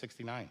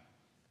 1969.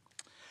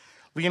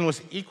 Leon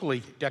was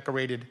equally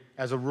decorated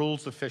as a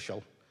rules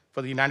official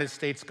for the United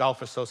States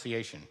Golf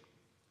Association.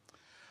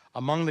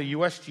 Among the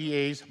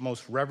USGA's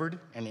most revered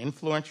and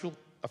influential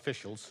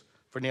officials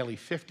for nearly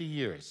 50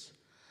 years,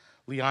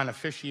 Leon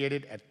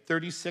officiated at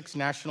 36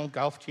 national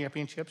golf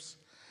championships,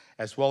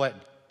 as well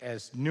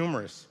as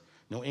numerous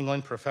New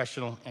England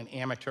professional and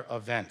amateur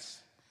events.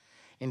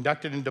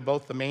 Inducted into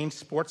both the Maine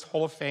Sports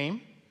Hall of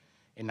Fame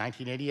in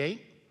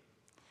 1988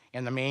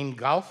 and the Maine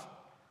Golf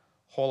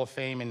Hall of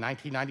Fame in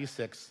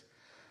 1996,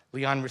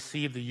 Leon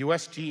received the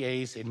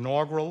USGA's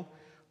inaugural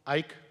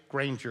Ike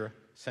Granger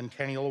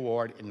Centennial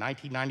Award in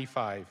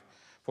 1995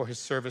 for his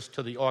service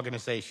to the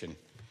organization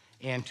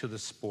and to the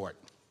sport.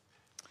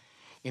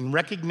 In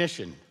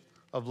recognition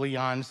of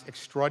Leon's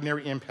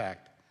extraordinary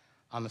impact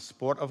on the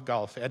sport of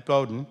golf at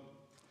Bowdoin,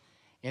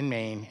 in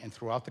Maine, and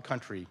throughout the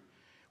country,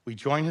 we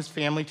join his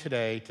family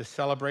today to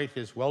celebrate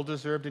his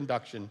well-deserved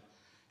induction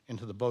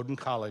into the Bowdoin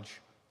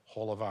College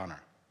Hall of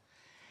Honor.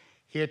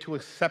 Here to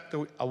accept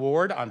the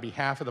award on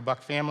behalf of the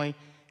Buck family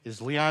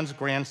is Leon's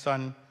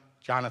grandson,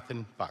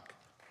 Jonathan Buck.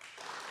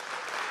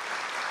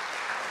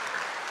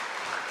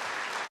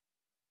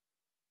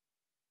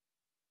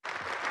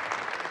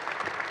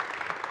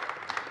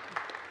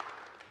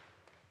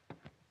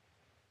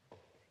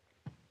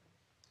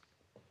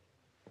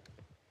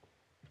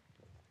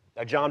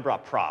 Now, John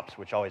brought props,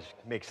 which always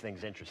makes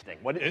things interesting.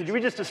 Could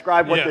we just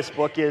describe what this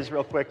book is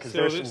real quick?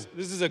 So this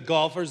is a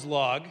golfer's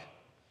log.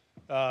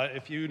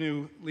 If you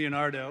knew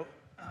Leonardo,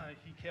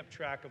 he kept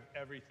track of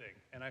everything.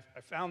 And I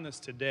found this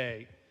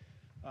today,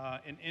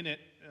 and in it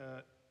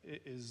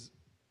is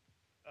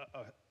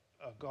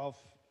a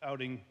golf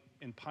outing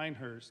in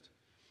Pinehurst.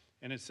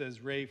 And it says,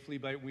 Ray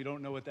Fleabite, we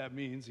don't know what that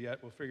means yet.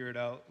 We'll figure it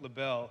out,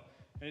 Lebel.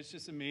 And it's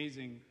just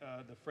amazing,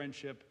 the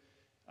friendship,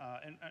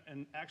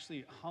 and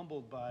actually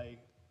humbled by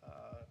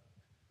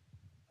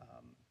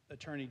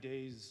Attorney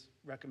Day's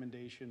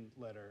recommendation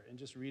letter, and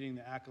just reading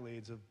the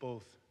accolades of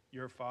both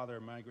your father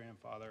and my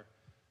grandfather.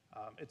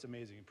 It's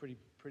amazing.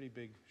 Pretty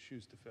big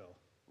shoes to fill.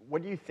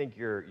 What do you think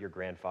your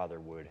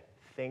grandfather would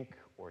think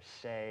or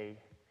say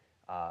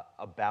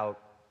about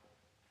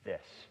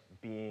this,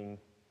 being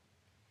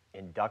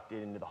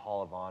inducted into the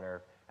Hall of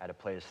Honor at a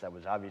place that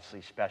was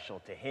obviously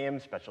special to him,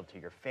 special to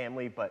your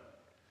family, but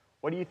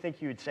what do you think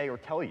he would say or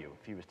tell you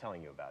if he was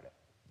telling you about it?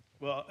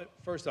 Well,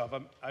 first off,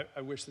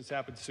 I wish this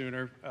happened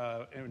sooner,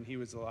 and he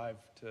was alive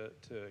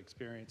to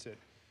experience it,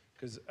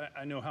 because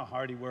I know how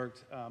hard he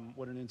worked,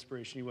 what an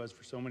inspiration he was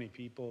for so many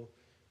people.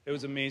 It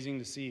was amazing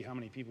to see how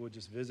many people would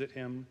just visit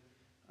him,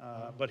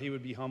 but he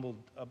would be humbled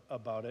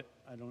about it.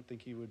 I don't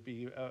think he would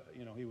be,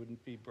 he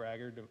wouldn't be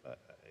braggart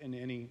in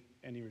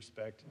any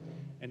respect,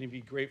 and he'd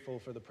be grateful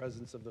for the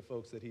presence of the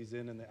folks that he's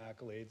in and the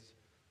accolades,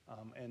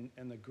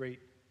 and the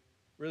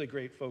really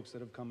great folks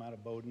that have come out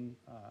of Bowdoin.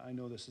 I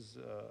know this is.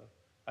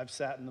 I've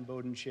sat in the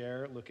Bowdoin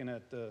chair looking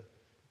at the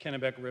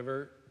Kennebec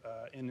River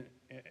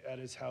at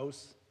his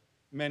house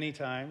many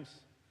times,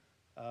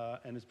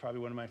 and it's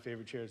probably one of my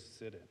favorite chairs to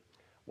sit in.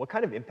 What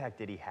kind of impact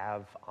did he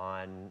have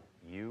on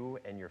you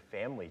and your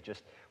family?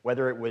 Just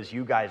whether it was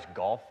you guys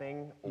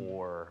golfing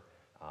or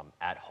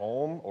at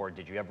home, or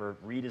did you ever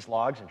read his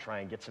logs and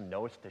try and get some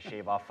notes to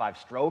shave off 5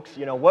 strokes?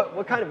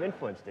 What kind of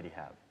influence did he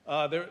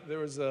have? There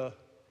was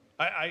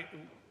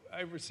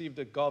I received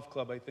a golf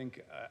club, I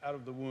think, out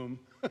of the womb.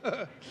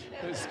 It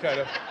was kind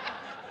of,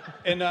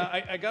 and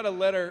I got a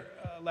letter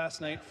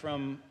last night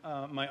from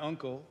my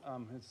uncle,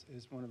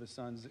 one of his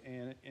sons,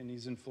 and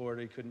he's in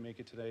Florida. He couldn't make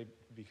it today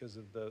because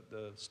of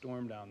the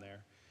storm down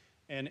there,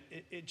 and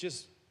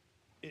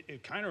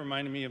it kind of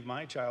reminded me of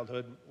my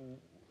childhood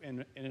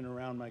in and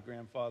around my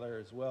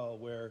grandfather as well,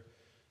 where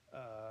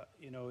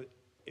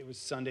it was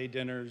Sunday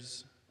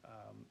dinners,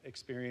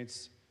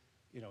 experience,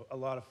 a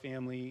lot of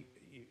family.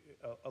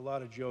 A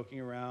lot of joking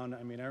around.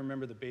 I mean, I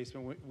remember the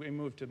basement. We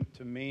moved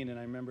to Maine, and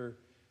I remember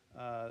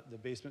the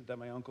basement that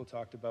my uncle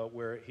talked about,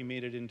 where he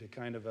made it into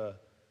kind of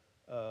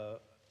a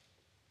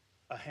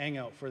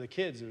hangout for the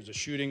kids. There was a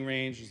shooting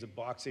range, there was a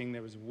boxing,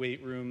 there was a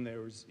weight room, there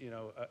was,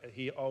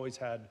 he always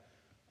had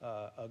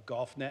a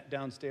golf net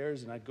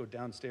downstairs, and I'd go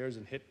downstairs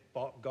and hit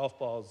golf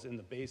balls in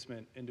the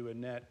basement into a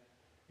net,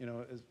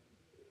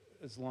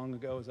 as long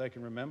ago as I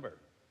can remember.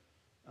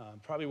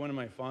 Probably one of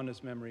my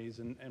fondest memories,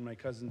 and my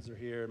cousins are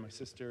here, and my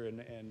sister,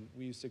 and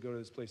we used to go to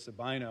this place,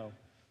 Sabino.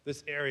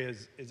 This area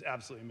is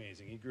absolutely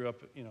amazing. He grew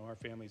up, our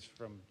family's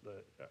from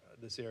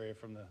this area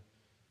from the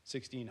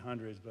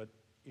 1600s, but,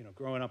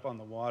 growing up on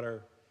the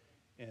water,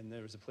 and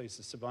there was a place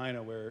in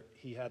Sabino where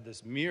he had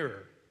this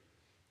mirror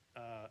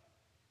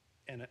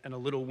and a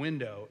little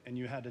window, and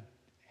you had to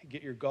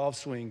get your golf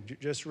swing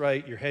just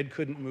right. Your head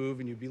couldn't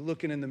move, and you'd be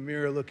looking in the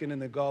mirror, looking in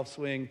the golf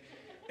swing,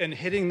 and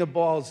hitting the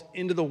balls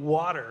into the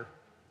water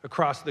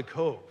across the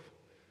cove,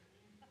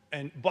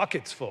 and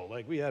buckets full.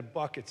 Like, we had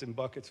buckets and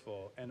buckets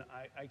full, and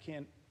I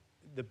can't,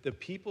 the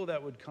people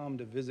that would come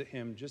to visit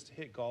him just to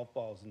hit golf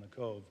balls in the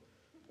cove,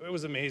 it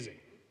was amazing.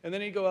 And then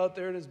he'd go out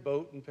there in his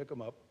boat and pick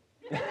them up.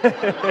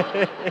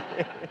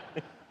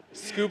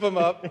 Scoop them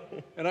up,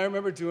 and I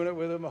remember doing it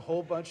with him a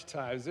whole bunch of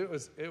times. It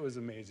was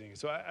amazing.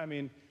 So I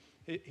mean,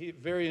 he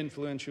very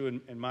influential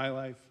in my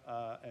life,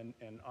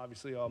 and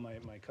obviously all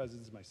my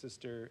cousins, my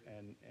sister,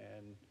 and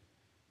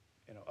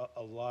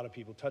a lot of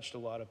people, touched a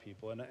lot of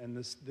people, and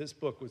this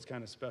book was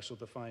kind of special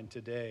to find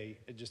today.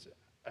 It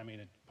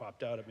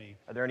popped out at me.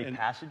 Are there any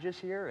passages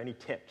here? Any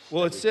tips?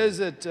 Well, it says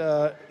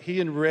that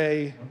he and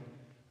Ray,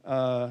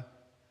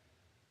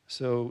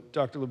 so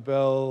Dr.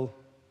 Lebel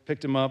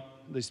picked him up.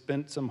 They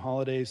spent some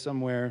holiday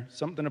somewhere,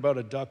 something about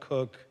a duck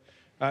hook.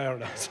 I don't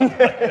know. Something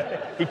like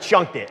that. He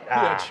chunked it.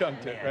 Yeah,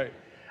 chunked it, right.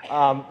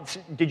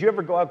 Did you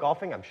ever go out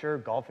golfing? I'm sure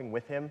golfing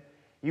with him.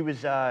 He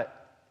was a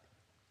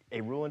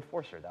rule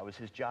enforcer. That was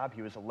his job.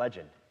 He was a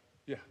legend.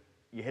 Yeah.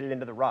 You hit it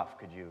into the rough.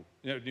 Could you?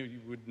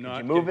 You would not.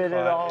 Did you move it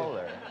at all?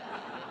 Or?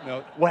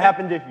 No. What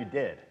happened if you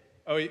did?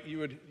 Oh, you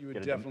would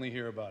definitely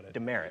hear about it.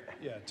 Demerit.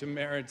 Yeah,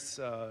 demerits.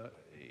 At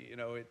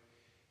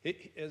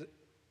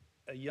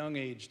a young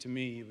age, to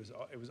me,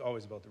 it was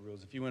always about the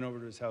rules. If you went over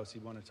to his house,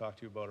 he'd want to talk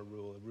to you about a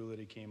rule that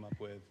he came up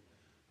with.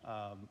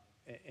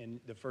 And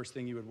the first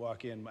thing you would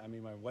walk in, I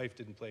mean, my wife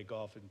didn't play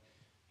golf, and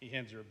he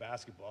hands her a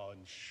basketball and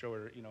show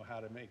her, how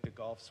to make the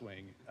golf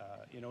swing.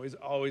 It's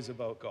always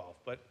about golf,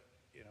 but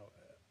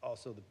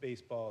also the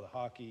baseball, the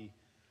hockey,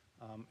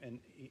 and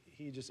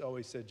he just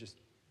always said, just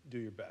do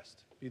your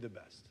best, be the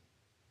best.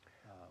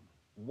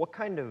 What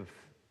kind of,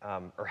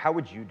 or how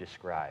would you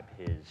describe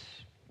his,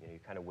 you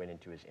kind of went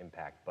into his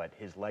impact, but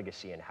his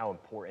legacy and how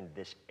important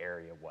this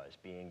area was,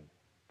 being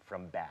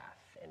from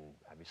Bath and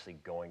obviously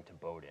going to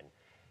Bowdoin?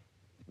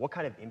 What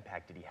kind of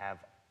impact did he have,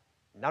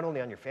 not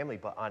only on your family,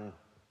 but on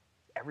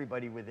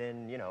everybody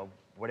within,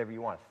 whatever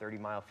you want,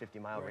 30-mile,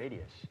 50-mile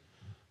radius?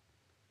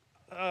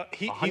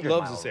 He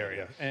loves this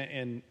area,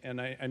 and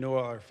I know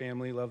our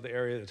family love the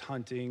area. There's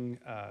hunting,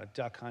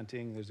 duck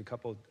hunting. There's a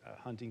couple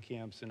hunting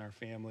camps in our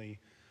family.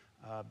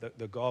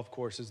 The golf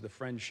courses, the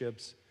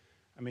friendships.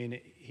 I mean,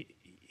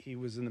 he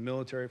was in the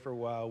military for a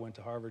while, went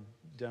to Harvard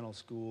Dental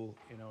School,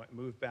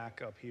 moved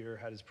back up here,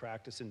 had his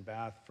practice in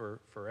Bath for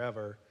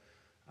forever.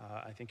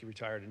 I think he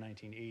retired in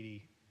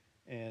 1980.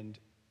 And,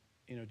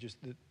 just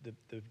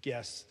the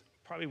guests,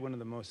 probably one of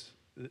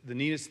the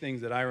neatest things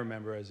that I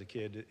remember as a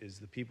kid is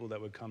the people that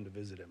would come to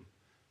visit him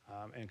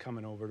and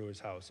coming over to his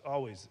house.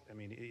 Always, I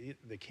mean,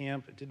 the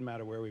camp, it didn't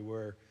matter where we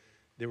were,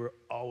 there were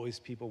always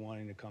people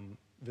wanting to come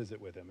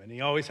visit with him. And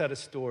he always had a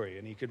story,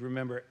 and he could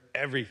remember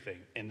everything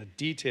and the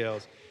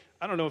details.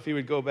 I don't know if he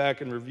would go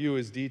back and review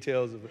his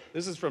details.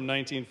 This is from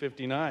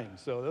 1959,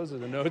 so those are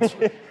the notes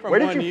from 1 year. Where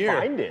did you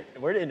find it?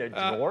 In a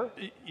drawer?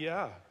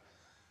 Yeah.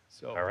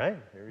 So. All right,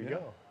 there you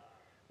go.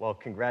 Well,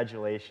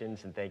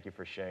 congratulations, and thank you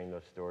for sharing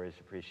those stories.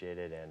 Appreciate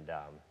it, and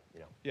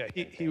Yeah,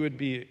 he would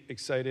be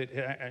excited,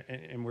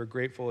 and we're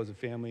grateful as a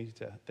family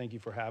to thank you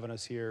for having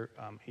us here.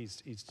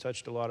 He's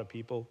touched a lot of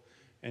people,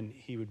 and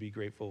he would be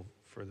grateful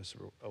for this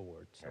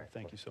award. So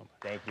thank you so much.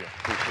 Thank you.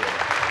 Appreciate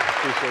it.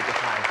 Appreciate the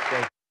time.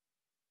 Thank you.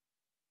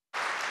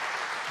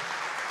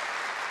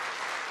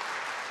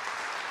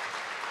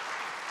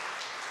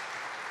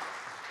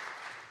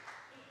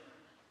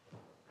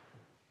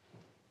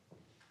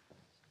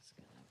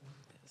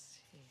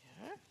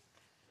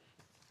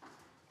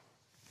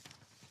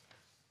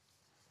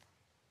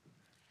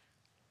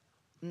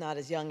 Not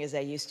as young as I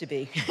used to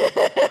be.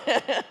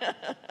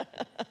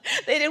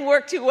 They didn't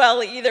work too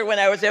well either when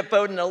I was at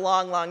Bowdoin a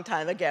long, long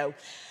time ago.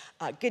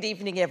 Good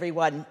evening,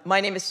 everyone.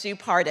 My name is Sue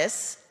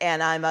Pardis,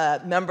 and I'm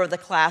a member of the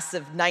class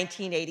of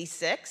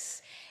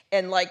 1986.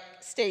 And like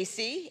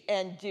Stacy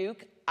and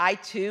Duke, I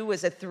too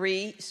was a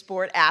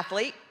three-sport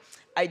athlete.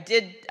 I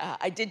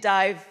did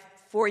dive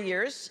 4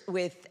 years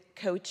with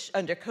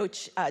under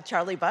Coach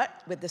Charlie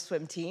Butt with the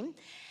swim team.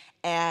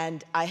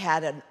 And I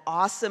had an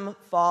awesome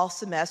fall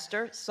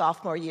semester,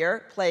 sophomore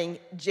year, playing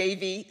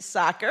JV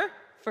soccer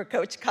for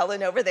Coach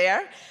Cullen over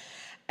there.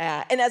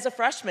 And as a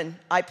freshman,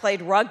 I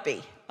played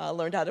rugby,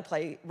 learned how to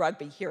play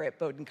rugby here at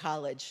Bowdoin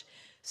College.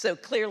 So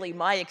clearly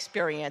my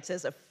experience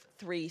as a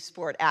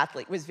three-sport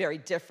athlete was very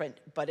different,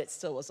 but it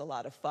still was a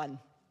lot of fun.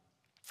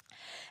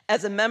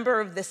 As a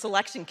member of the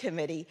selection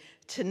committee,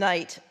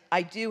 tonight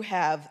I do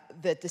have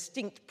the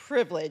distinct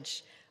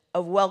privilege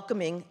of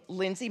welcoming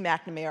Lindsay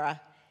McNamara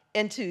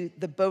into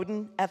the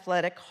Bowdoin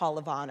Athletic Hall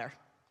of Honor.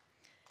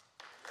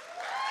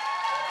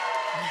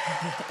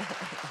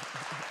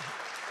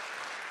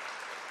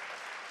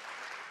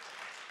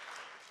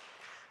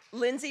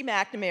 Lindsay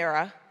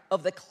McNamara,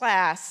 of the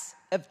class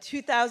of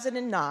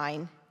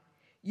 2009,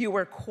 you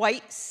were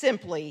quite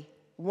simply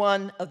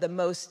one of the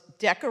most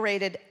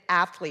decorated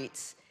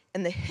athletes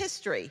in the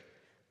history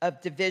of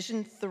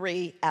Division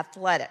III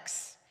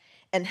athletics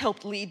and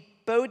helped lead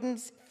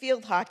Bowdoin's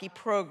field hockey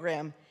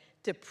program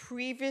to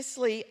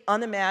previously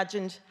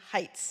unimagined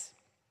heights.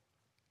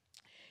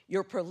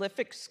 Your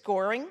prolific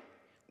scoring,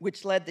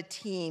 which led the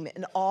team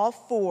in all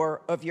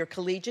 4 of your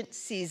collegiate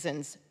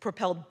seasons,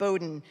 propelled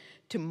Bowdoin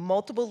to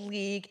multiple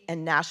league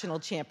and national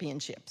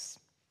championships.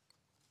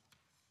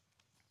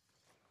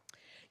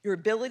 Your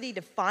ability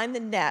to find the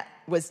net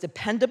was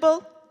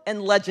dependable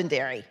and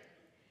legendary.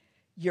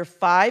 Your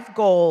 5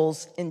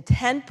 goals and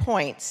 10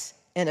 points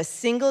in a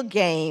single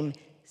game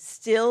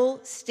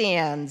still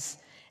stands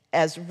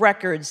as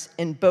records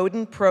in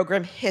Bowdoin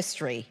program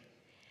history,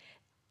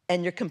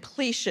 and your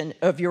completion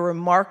of your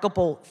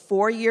remarkable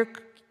 4-year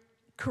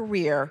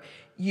career,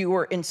 you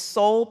were in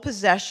sole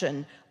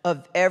possession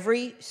of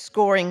every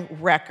scoring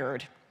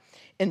record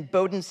in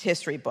Bowdoin's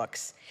history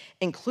books,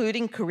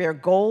 including career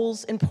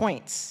goals and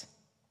points.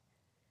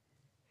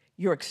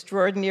 Your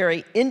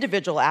extraordinary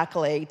individual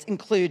accolades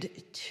include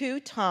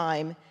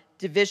 2-time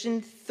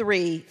Division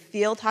III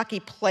Field Hockey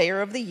Player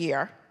of the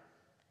Year,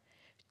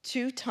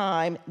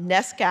 2-time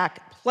NESCAC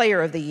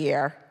Player of the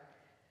Year,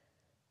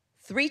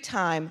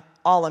 3-time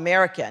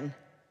All-American,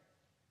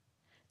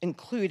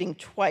 including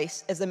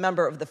twice as a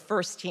member of the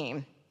first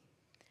team,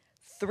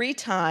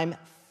 3-time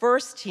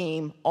first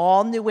team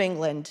All-New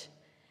England,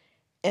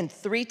 and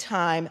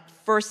 3-time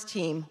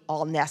first-team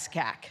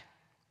All-NESCAC.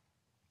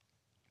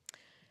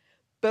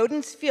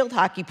 Bowdoin's field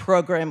hockey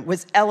program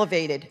was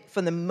elevated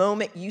from the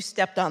moment you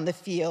stepped on the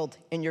field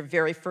in your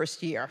very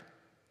first year.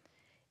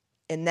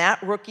 In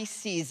that rookie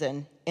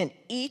season, and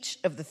each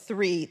of the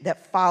 3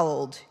 that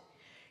followed,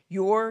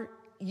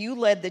 you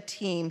led the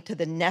team to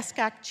the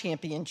NESCAC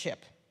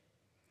championship.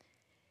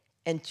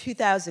 In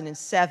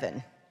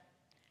 2007,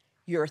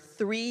 your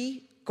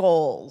 3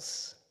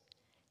 goals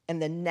in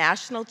the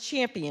national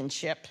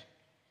championship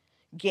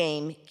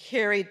game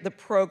carried the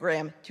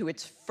program to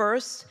its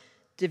first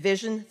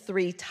Division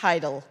III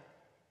title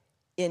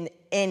in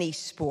any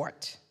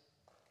sport.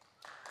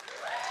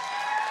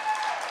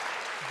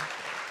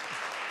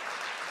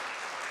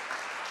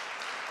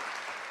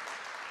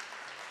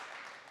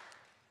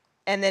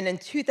 And then in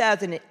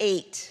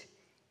 2008,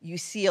 you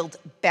sealed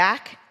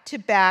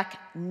back-to-back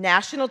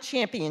national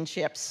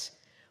championships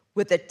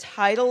with a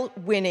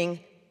title-winning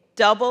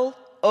double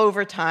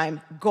overtime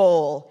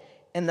goal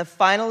in the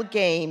final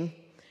game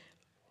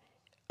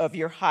of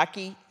your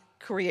hockey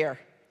career.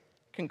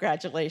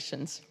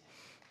 Congratulations.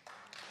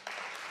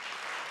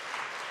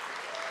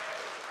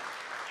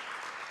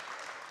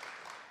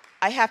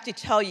 I have to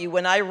tell you,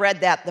 when I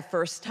read that the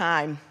first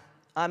time,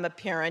 I'm a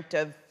parent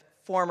of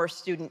former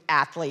student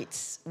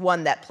athletes,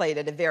 one that played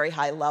at a very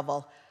high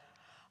level.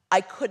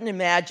 I couldn't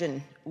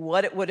imagine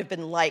what it would have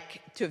been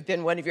like to have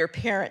been one of your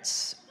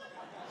parents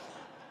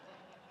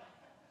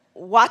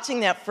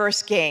watching that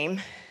first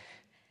game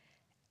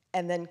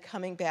and then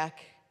coming back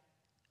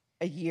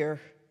a year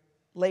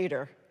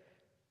later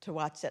to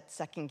watch that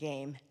second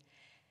game.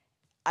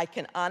 I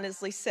can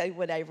honestly say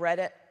when I read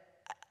it,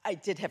 I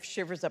did have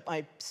shivers up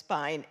my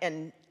spine,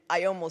 and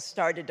I almost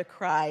started to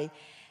cry.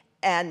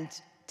 And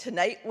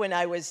tonight when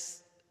I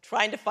was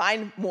trying to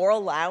find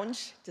Moral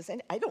Lounge,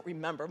 I don't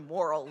remember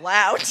Moral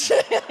Lounge.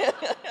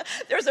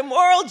 There's a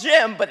Moral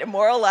Gym, but a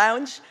Moral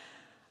Lounge.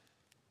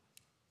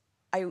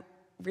 I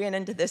ran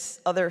into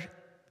this other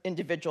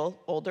individual,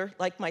 older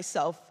like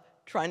myself,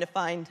 trying to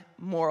find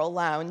Moral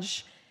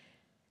Lounge,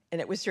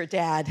 and it was your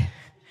dad.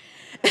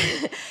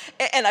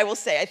 And I will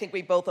say, I think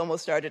we both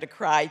almost started to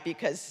cry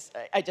because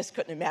I just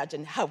couldn't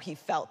imagine how he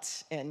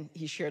felt, and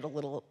he shared a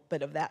little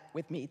bit of that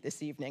with me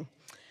this evening.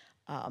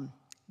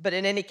 But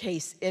in any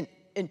case,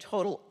 in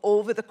total,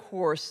 over the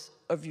course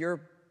of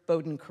your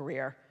Bowdoin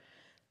career,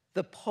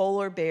 the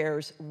Polar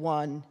Bears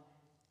won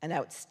an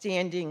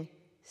outstanding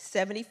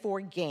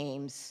 74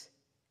 games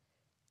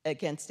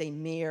against a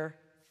mere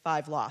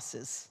 5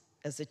 losses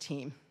as a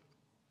team.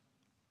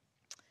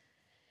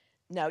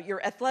 Now,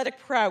 your athletic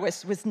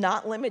prowess was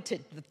not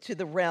limited to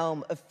the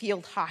realm of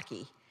field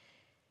hockey,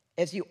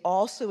 as you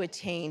also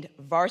attained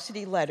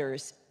varsity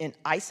letters in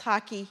ice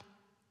hockey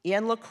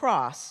and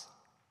lacrosse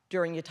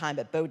during your time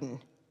at Bowdoin.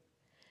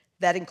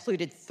 That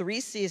included 3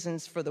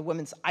 seasons for the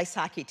women's ice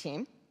hockey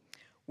team,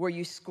 where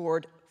you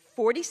scored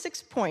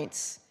 46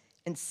 points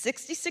in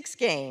 66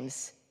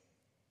 games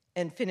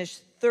and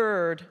finished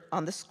 3rd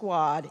on the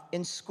squad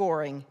in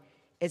scoring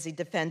as a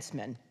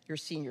defenseman your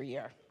senior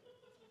year.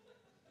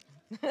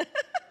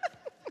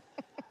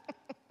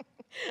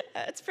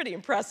 It's pretty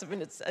impressive,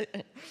 and it's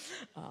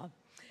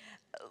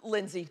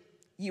Lindsay,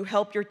 you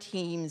help your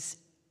teams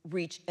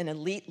reach an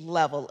elite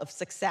level of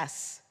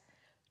success,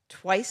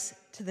 twice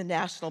to the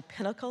national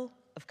pinnacle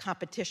of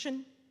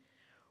competition,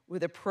 where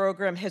the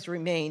program has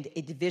remained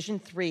a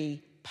Division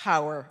III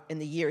power in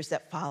the years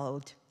that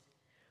followed.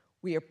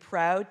 We are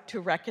proud to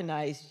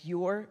recognize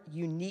your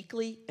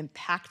uniquely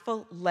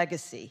impactful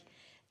legacy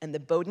in the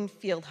Bowdoin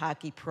Field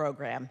Hockey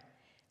program,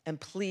 and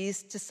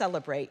pleased to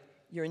celebrate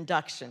your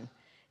induction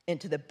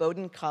into the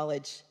Bowdoin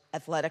College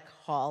Athletic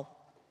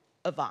Hall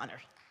of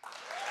Honor.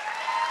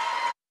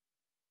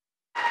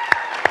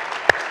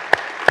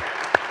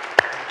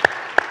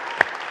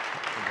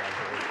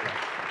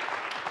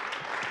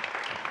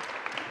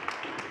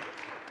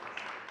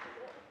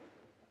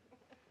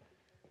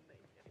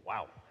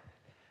 Wow.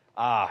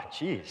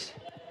 Geez.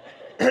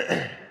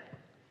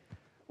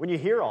 When you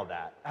hear all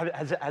that,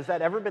 has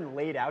that ever been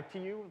laid out to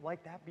you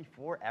like that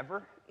before,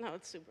 ever? No,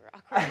 it's super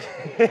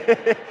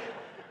awkward.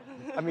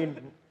 I mean,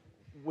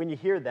 when you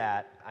hear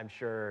that, I'm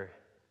sure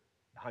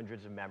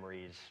hundreds of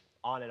memories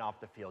on and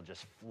off the field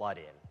just flood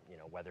in,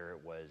 whether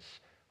it was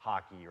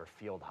hockey or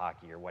field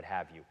hockey or what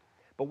have you.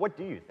 But what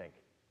do you think?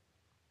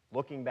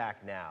 Looking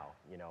back now,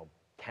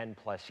 10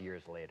 plus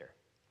years later,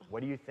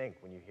 what do you think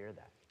when you hear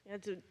that? You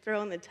had to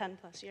throw in the 10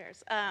 plus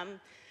years.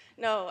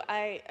 No,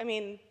 I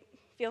mean,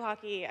 field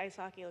hockey, ice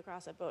hockey,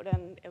 lacrosse at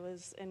Bowdoin, it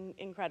was an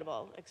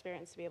incredible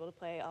experience to be able to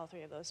play all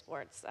 3 of those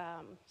sports.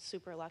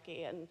 Super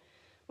lucky, and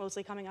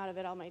mostly coming out of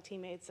it, all my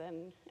teammates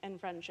and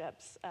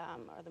friendships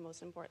are the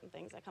most important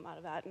things that come out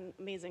of that, and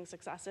amazing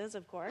successes,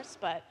 of course,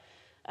 but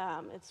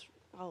it's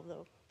all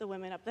of the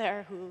women up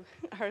there who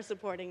are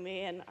supporting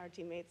me and our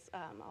teammates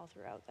all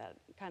throughout that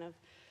kind of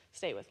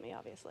stay with me,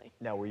 obviously.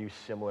 Now, were you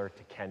similar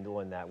to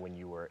Kendall in that when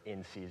you were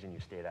in season, you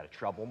stayed out of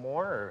trouble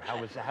more, or how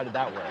did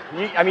that work?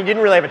 I mean, you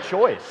didn't really have a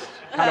choice.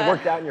 It kind of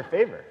worked out in your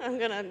favor. I'm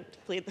going to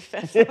plead the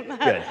fifth on that.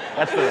 Good.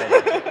 That's the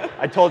way.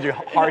 I told you,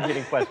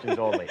 hard-hitting questions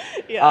only.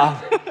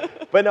 Yeah.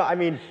 But no, I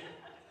mean,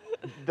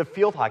 the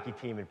field hockey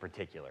team in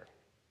particular,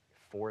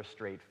 4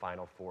 straight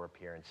Final Four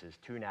appearances,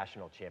 2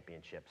 national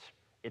championships.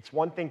 It's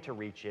one thing to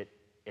reach it.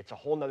 It's a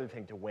whole nother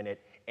thing to win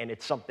it, and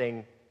it's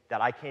something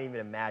that I can't even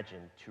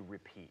imagine to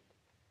repeat.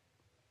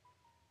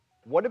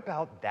 What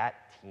about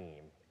that team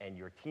and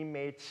your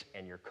teammates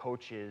and your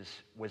coaches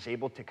was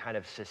able to kind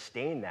of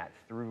sustain that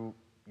through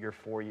your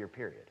 4-year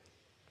period?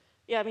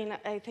 Yeah, I mean,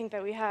 I think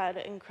that we had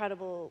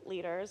incredible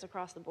leaders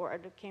across the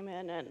board who came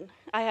in, and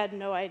I had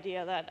no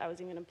idea that I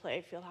was even going to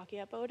play field hockey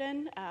at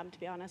Bowdoin. To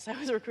be honest, I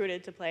was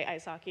recruited to play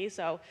ice hockey,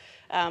 so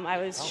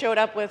showed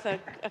up with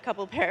a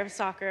couple pair of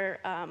soccer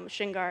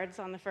shin guards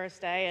on the first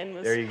day, and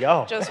was there you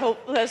go. Just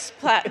hopeless,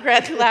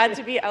 glad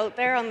to be out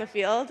there on the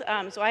field.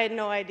 So I had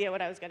no idea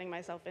what I was getting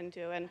myself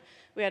into, and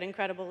we had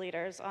incredible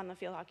leaders on the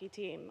field hockey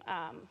team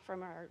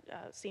from our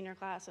senior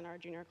class and our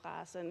junior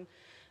class, and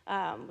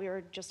we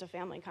were just a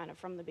family kind of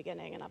from the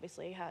beginning, and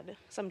obviously had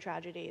some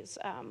tragedies,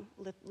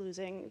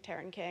 losing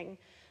Taryn King.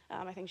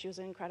 I think she was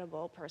an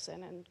incredible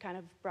person and kind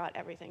of brought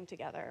everything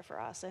together for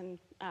us. And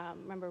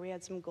remember, we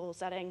had some goal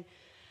setting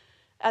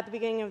at the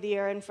beginning of the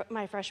year in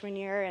my freshman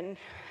year, and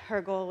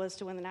her goal was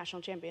to win the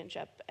national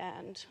championship.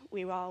 And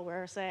we all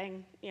were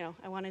saying, you know,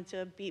 I wanted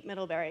to beat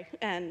Middlebury,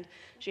 and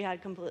she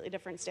had completely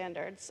different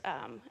standards,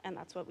 and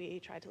that's what we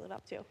tried to live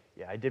up to.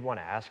 Yeah, I did want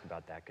to ask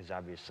about that because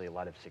obviously a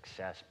lot of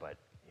success, but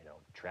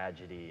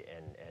tragedy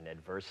and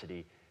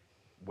adversity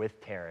with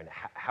Taryn.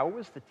 How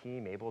was the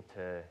team able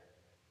to,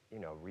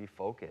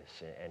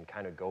 refocus and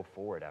kind of go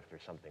forward after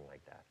something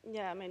like that?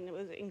 Yeah, I mean, it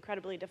was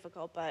incredibly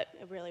difficult, but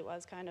it really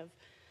was kind of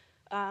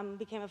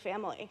became a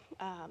family.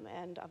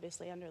 And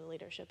obviously under the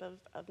leadership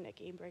of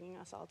Nikki bringing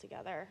us all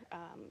together,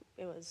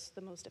 it was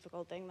the most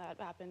difficult thing that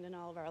happened in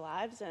all of our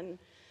lives, and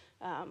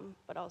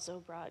but also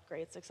brought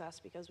great success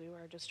because we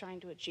were just trying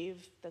to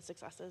achieve the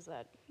successes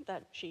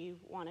that she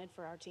wanted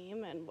for our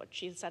team and what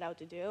she set out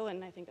to do,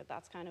 and I think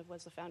that's kind of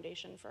was the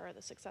foundation for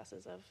the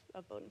successes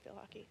of Bowdoin Field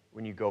Hockey.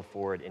 When you go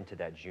forward into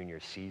that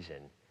junior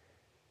season,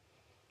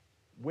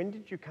 when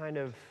did you kind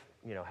of,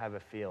 have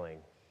a feeling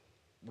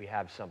we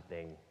have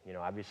something,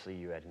 obviously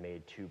you had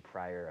made 2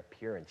 prior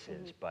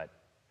appearances, but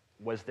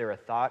was there a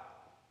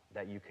thought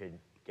that you could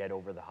get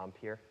over the hump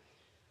here?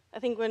 I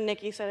think when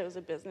Nikki said it was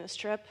a business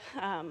trip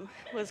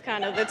was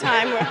kind of the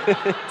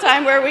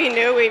time where we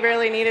knew we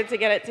really needed to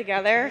get it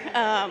together.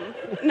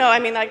 No, I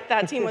mean,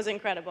 that team was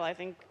incredible. I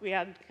think we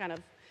had kind of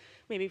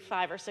maybe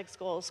 5 or 6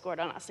 goals scored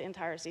on us the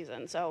entire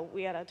season. So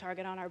we had a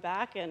target on our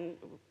back, and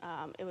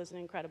it was an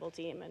incredible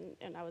team,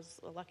 and I was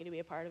lucky to be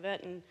a part of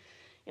it. And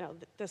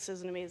this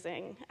is an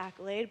amazing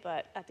accolade,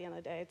 but at the end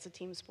of the day, it's a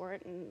team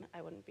sport, and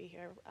I wouldn't be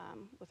here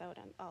without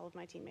all of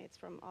my teammates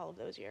from all of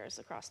those years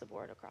across the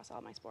board, across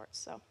all my sports.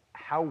 So,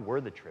 how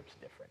were the trips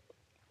different?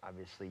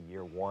 Obviously,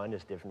 year 1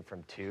 is different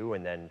from 2,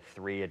 and then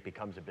 3, it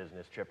becomes a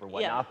business trip or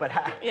whatnot.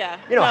 Yeah.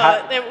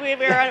 But we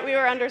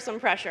were under some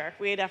pressure.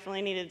 We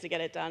definitely needed to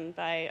get it done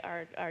by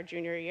our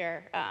junior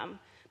year.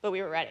 But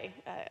we were ready.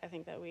 I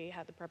think that we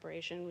had the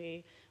preparation.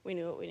 We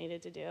knew what we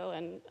needed to do,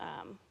 and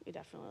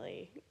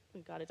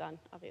we got it done,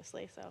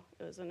 obviously. So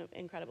it was an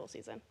incredible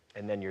season.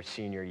 And then your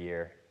senior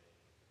year,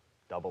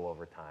 double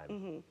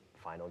overtime,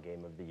 final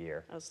game of the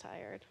year. I was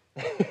tired.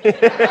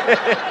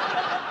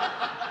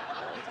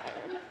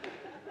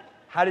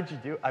 How did you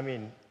do? I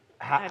mean,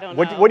 I don't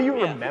know. What do you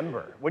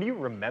remember? What do you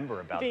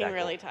remember about being that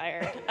really goal?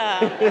 tired?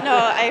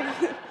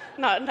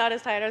 No, not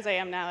as tired as I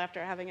am now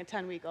after having a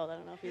 10-week-old. I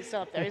don't know if he's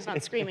still up there. He's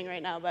not screaming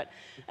right now, but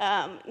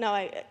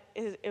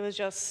it was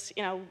just,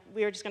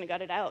 we were just going to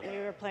gut it out. And we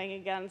were playing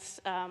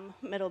against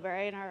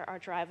Middlebury and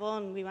our rival,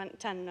 and we went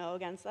 10-0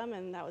 against them,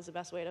 and that was the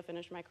best way to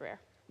finish my career.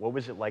 What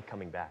was it like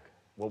coming back?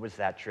 What was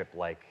that trip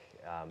like,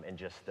 and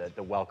just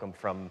the welcome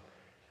from?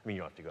 I mean,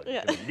 you don't have to go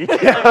to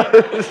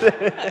details.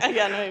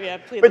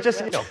 But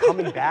just,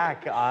 coming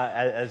back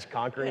as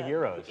conquering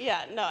heroes.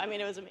 Yeah, no, I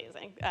mean, it was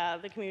amazing.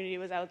 The community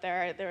was out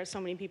there. There were so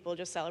many people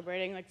just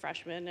celebrating, like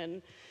freshmen,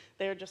 and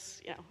they were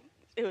just,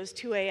 it was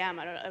 2 a.m.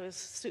 It was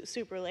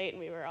super late, and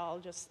we were all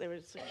just, there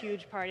was a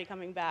huge party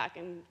coming back,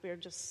 and we were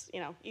just,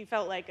 you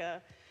felt like an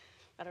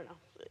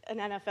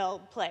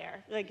NFL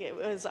player. Like, it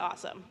was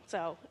awesome.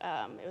 So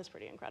it was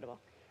pretty incredible.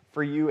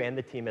 For you and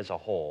the team as a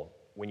whole,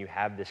 when you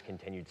have this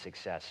continued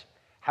success,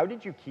 how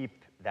did you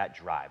keep that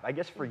drive? I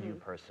guess for you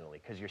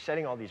personally, because you're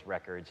setting all these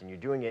records and you're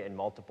doing it in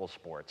multiple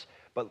sports.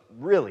 But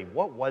really,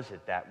 what was it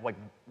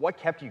what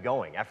kept you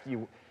going after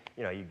you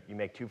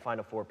make 2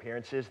 Final Four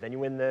appearances, then you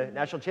win the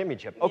national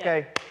championship?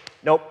 Okay,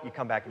 nope, you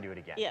come back and do it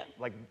again. Yeah.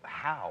 Like,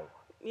 how?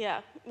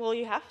 Yeah, well,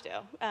 you have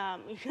to.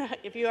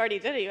 If you already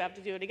did it, you have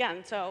to do it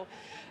again. So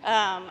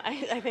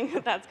I think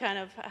that that's kind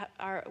of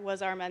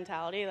was our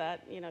mentality,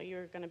 that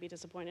you're going to be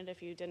disappointed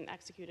if you didn't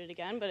execute it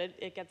again, but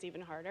it gets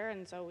even harder.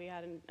 And so we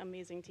had an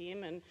amazing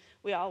team, and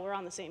we all were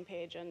on the same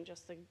page, and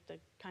just the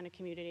kind of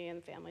community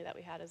and family that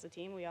we had as a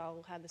team, we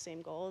all had the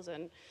same goals,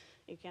 and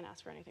you can't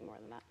ask for anything more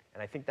than that.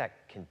 And I think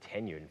that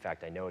continued. In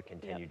fact, I know it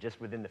continued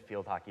just within the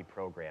field hockey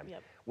program.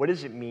 Yep. What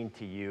does it mean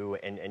to you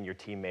and your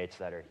teammates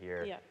that are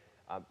here? Yep.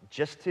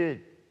 Just to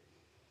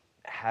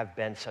have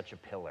been such a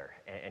pillar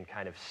and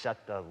kind of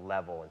set the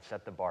level and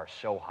set the bar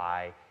so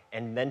high,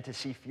 and then to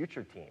see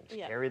future teams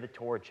carry the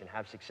torch and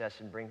have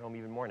success and bring home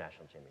even more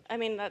national championships. I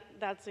mean,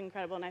 that's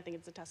incredible, and I think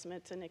it's a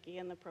testament to Nikki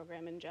and the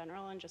program in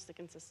general, and just the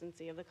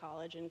consistency of the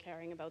college and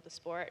caring about the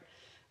sport.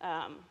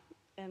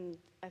 And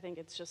I think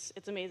it's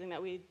amazing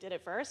that we did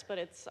it first, but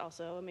it's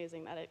also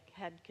amazing that it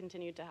had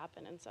continued to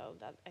happen. And so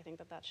I think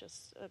that's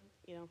just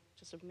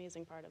just an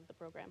amazing part of the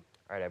program.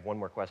 All right, I have one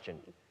more question.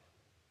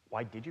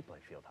 Why did you play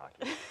field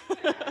hockey?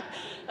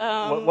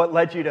 What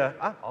led you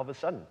to, all of a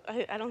sudden?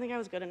 I don't think I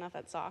was good enough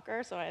at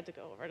soccer, so I had to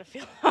go over to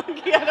field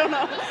hockey. I don't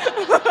know.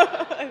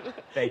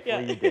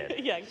 Thankfully you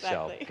did. Yeah,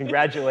 exactly. So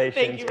congratulations.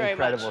 Thank you very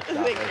Incredible much.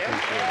 stuff. Thank I you.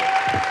 appreciate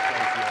it.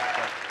 Thank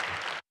you.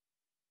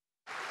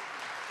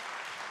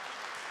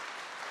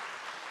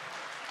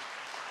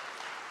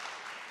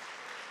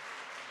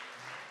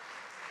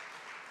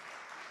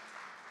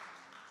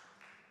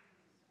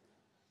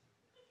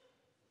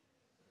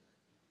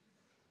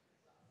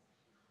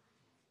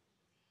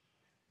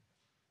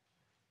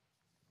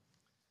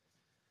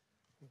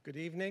 Good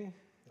evening.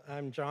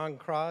 I'm John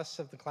Cross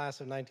of the class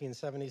of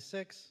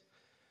 1976,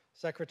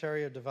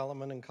 Secretary of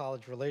Development and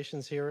College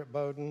Relations here at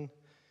Bowdoin,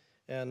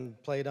 and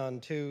played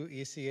on 2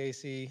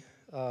 ECAC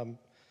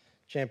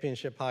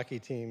championship hockey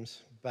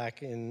teams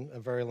back in a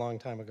very long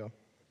time ago.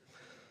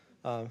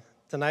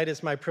 Tonight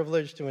it's my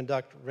privilege to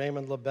induct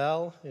Raymond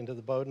Lebel into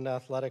the Bowdoin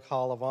Athletic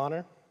Hall of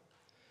Honor.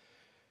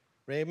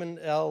 Raymond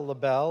L.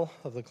 Lebel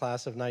of the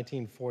class of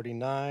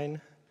 1949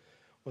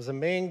 was a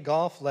Maine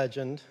golf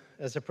legend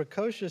as a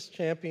precocious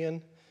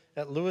champion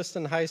at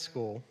Lewiston High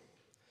School,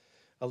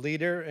 a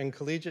leader and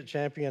collegiate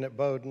champion at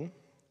Bowdoin,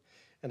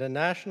 and a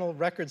national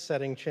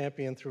record-setting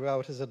champion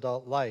throughout his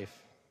adult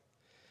life.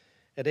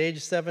 At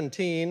age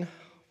 17,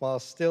 while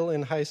still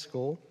in high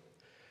school,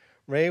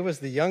 Ray was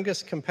the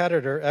youngest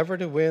competitor ever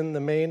to win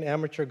the Maine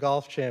Amateur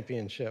Golf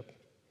Championship.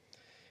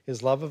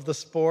 His love of the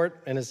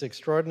sport and his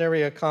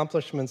extraordinary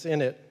accomplishments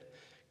in it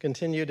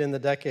continued in the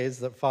decades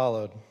that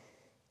followed.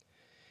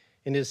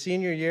 In his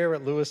senior year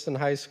at Lewiston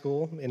High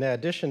School, in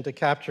addition to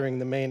capturing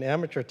the Maine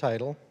Amateur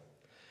title,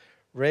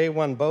 Ray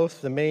won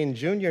both the Maine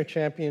Junior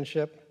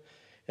Championship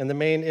and the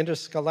Maine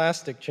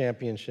Interscholastic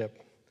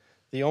Championship,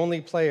 the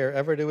only player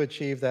ever to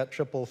achieve that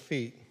triple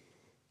feat.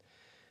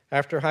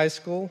 After high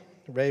school,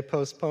 Ray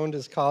postponed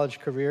his college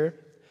career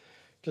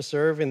to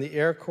serve in the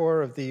Air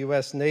Corps of the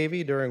U.S.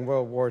 Navy during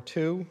World War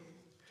II,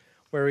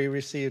 where he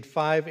received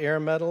 5 Air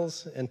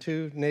Medals and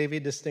 2 Navy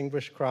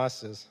Distinguished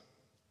Crosses.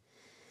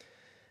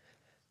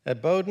 At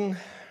Bowdoin,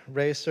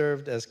 Ray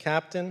served as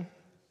captain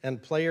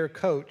and player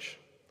coach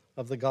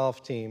of the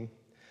golf team,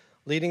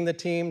 leading the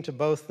team to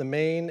both the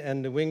Maine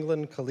and New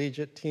England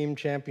Collegiate Team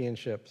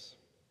Championships.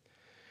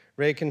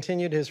 Ray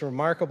continued his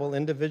remarkable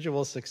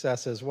individual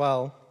success as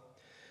well,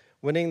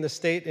 winning the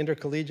State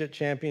Intercollegiate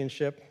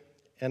Championship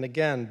and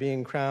again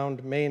being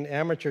crowned Maine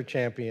Amateur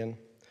Champion,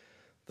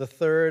 the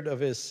 3rd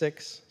of his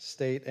 6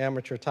 state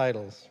amateur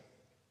titles.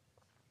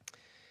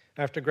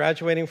 After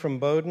graduating from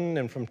Bowdoin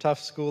and from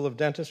Tufts School of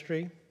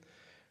Dentistry,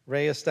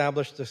 Ray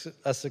established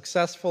a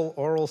successful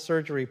oral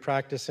surgery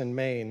practice in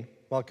Maine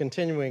while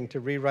continuing to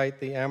rewrite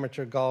the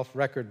amateur golf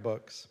record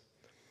books.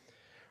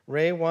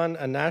 Ray won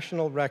a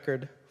national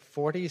record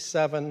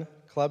 47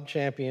 club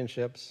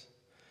championships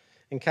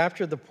and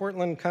captured the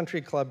Portland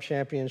Country Club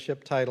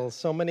Championship title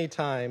so many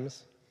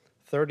times,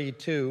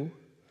 32,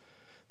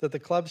 that the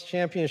club's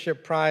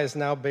championship prize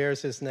now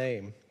bears his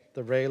name,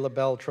 the Ray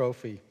Lebel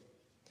Trophy.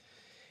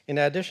 In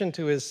addition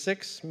to his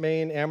 6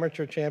 Maine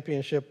Amateur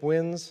Championship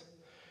wins,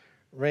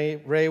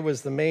 Ray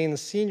was the Maine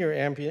Senior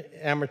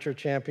Amateur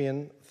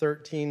Champion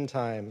 13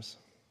 times.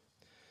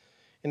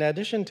 In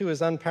addition to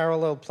his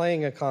unparalleled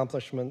playing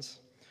accomplishments,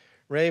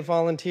 Ray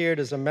volunteered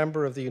as a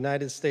member of the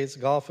United States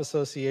Golf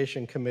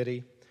Association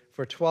Committee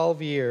for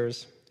 12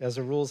 years as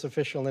a rules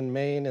official in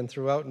Maine and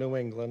throughout New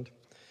England,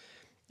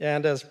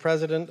 and as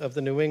president of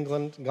the New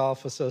England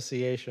Golf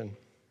Association.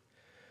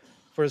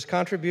 For his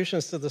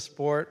contributions to the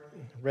sport,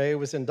 Ray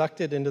was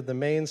inducted into the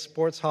Maine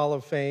Sports Hall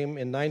of Fame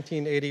in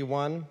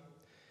 1981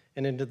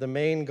 and into the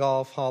Maine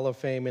Golf Hall of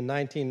Fame in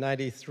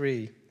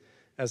 1993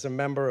 as a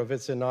member of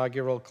its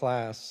inaugural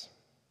class.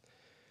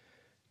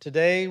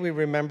 Today, we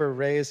remember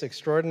Ray's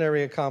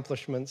extraordinary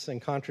accomplishments and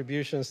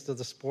contributions to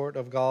the sport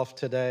of golf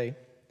today,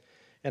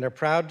 and are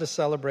proud to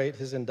celebrate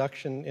his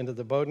induction into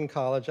the Bowdoin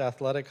College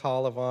Athletic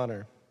Hall of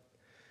Honor.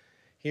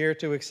 Here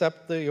to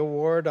accept the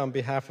award on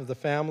behalf of the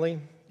family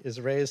is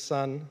Ray's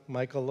son,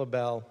 Michael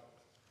Lebel.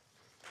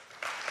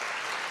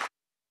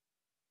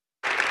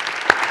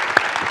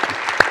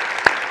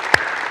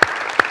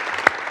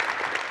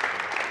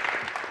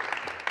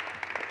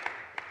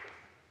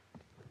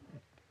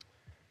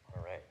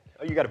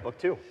 got a book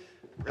too.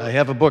 I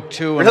have a book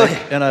too, Really?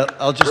 and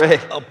I'll just Great.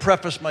 I'll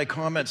preface my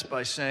comments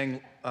by saying,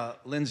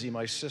 Lindsay,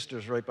 my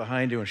sister's right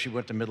behind you, and she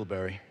went to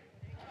Middlebury.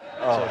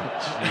 Oh,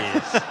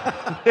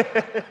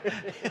 jeez.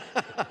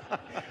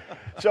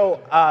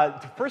 So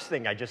the first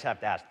thing I just have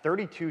to ask: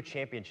 32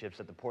 championships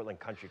at the Portland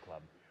Country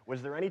Club.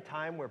 Was there any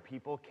time where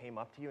people came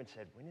up to you and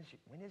said, "When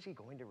is he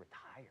going to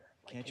retire?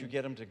 Like, Can't you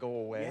get him to go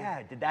away?"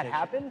 Yeah, did that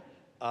happen?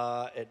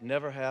 It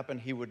never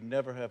happened. He would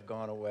never have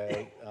gone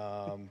away.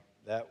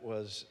 That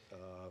was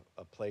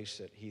a place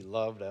that he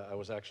loved. I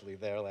was actually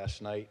there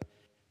last night,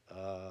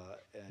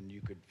 and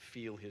you could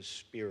feel his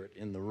spirit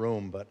in the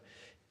room. But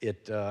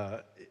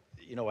I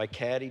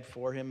caddied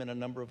for him in a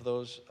number of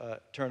those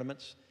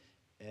tournaments,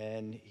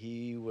 and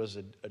he was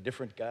a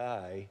different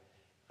guy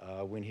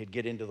when he'd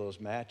get into those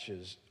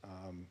matches.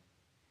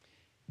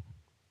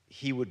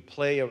 He would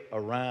play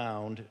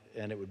around,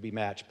 and it would be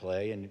match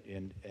play,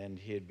 and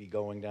he'd be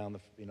going down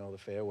the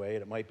fairway,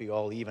 and it might be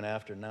all even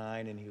after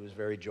 9, and he was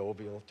very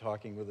jovial,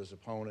 talking with his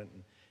opponent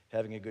and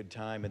having a good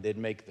time, and they'd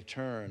make the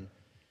turn,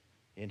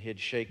 and he'd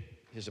shake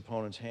his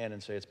opponent's hand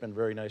and say, "It's been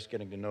very nice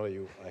getting to know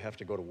you. I have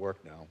to go to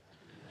work now."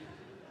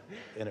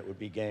 And it would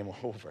be game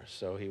over.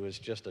 So he was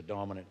just a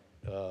dominant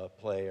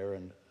player,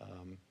 and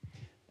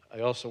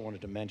I also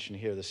wanted to mention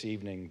here this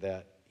evening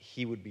that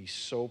he would be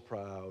so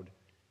proud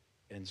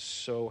and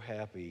so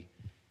happy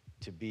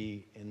to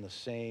be in the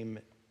same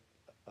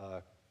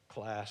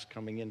class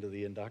coming into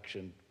the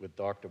induction with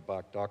Dr.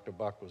 Buck. Dr.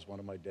 Buck was one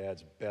of my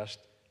dad's best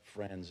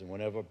friends, and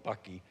whenever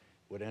Bucky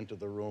would enter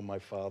the room, my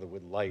father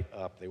would light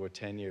up. They were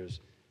 10 years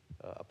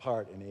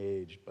apart in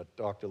age, but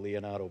Dr.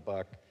 Leonardo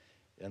Buck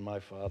and my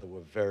father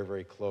were very,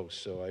 very close.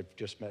 So I've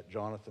just met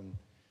Jonathan,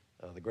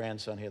 the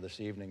grandson, here this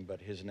evening, but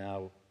his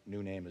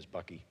new name is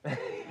Bucky.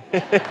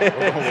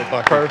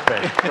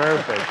 Perfect.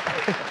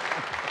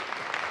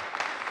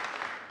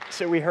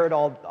 So we heard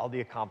all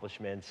the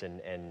accomplishments,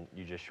 and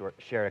you just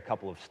shared a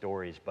couple of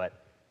stories,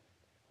 but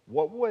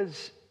what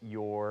was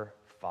your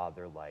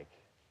father like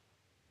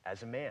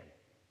as a man?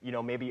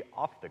 Maybe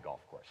off the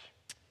golf course.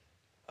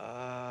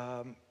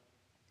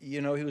 He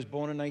was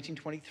born in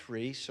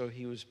 1923, so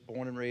he was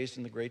born and raised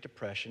in the Great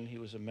Depression. He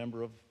was a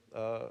member of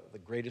the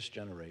greatest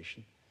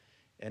generation.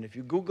 And if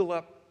you Google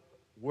up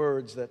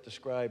words that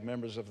describe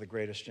members of the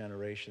greatest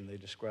generation, they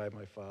describe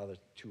my father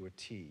to a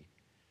T.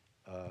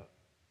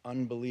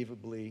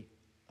 Unbelievably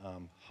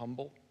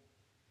humble.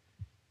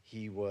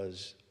 He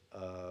was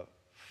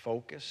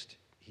focused.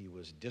 He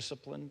was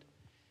disciplined.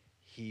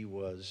 He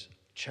was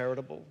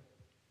charitable.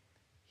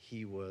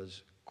 He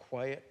was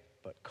quiet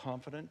but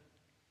confident.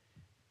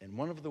 And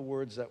one of the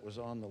words that was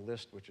on the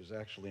list, which is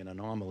actually an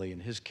anomaly in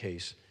his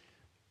case,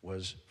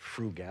 was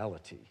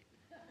frugality.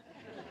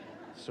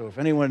 So if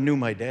anyone knew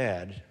my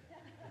dad,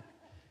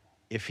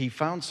 if he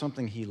found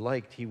something he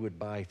liked, he would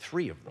buy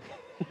 3 of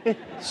them.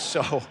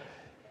 So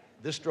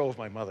this drove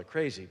my mother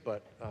crazy,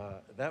 but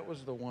that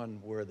was the one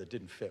word that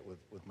didn't fit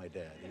with my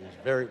dad. He was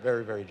very,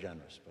 very, very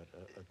generous, but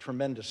a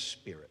tremendous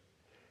spirit.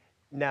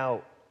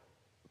 Now,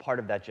 part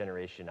of that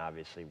generation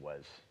obviously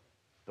was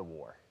the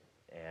war.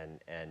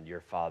 And your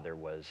father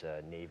was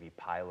a Navy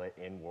pilot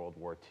in World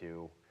War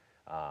II,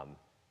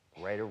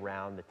 right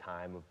around the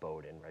time of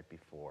Bowdoin, right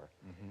before.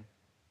 Mm-hmm.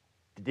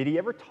 Did he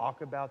ever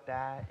talk about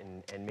that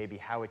and maybe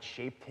how it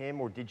shaped him,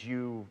 or did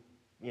you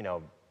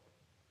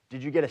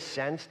get a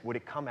sense? Would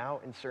it come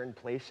out in certain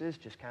places,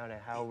 just kind of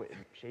how it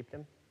shaped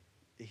him?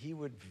 He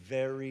would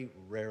very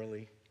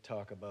rarely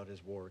talk about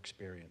his war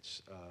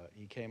experience.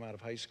 He came out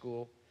of high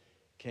school,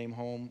 came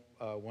home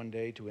one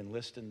day to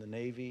enlist in the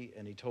Navy,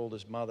 and he told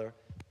his mother,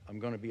 "I'm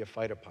going to be a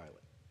fighter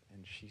pilot."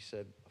 And she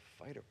said, "A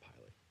fighter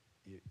pilot?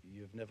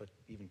 You've never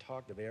even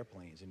talked of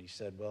airplanes." And he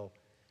said, "Well,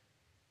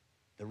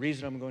 the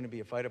reason I'm going to be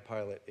a fighter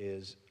pilot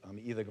is I'm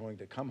either going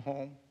to come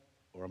home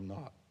or I'm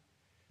not.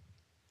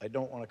 I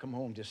don't want to come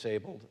home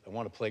disabled. I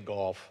want to play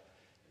golf.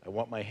 I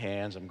want my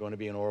hands. I'm going to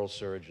be an oral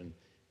surgeon.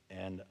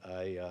 And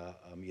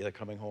I'm either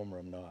coming home or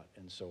I'm not."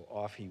 And so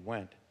off he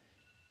went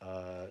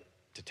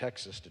to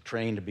Texas to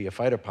train to be a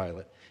fighter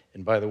pilot.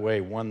 And by the way,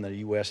 won the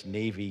U.S.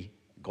 Navy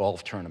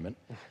golf tournament.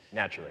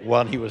 Naturally.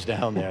 While he was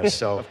down there.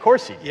 So of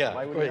course he did. Yeah,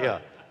 Why would he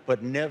not?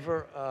 But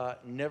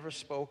never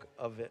spoke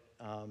of it.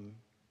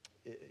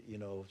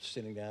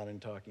 Sitting down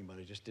and talking about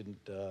it. Just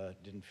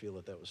didn't feel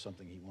that was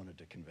something he wanted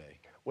to convey.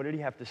 What did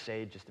he have to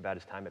say just about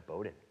his time at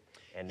Bowdoin?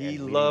 He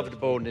loved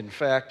Bowdoin. In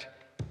fact,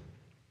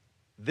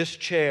 this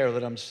chair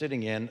that I'm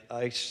sitting in,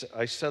 I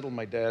settled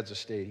my dad's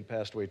estate. He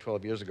passed away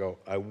 12 years ago.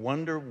 I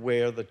wonder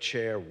where the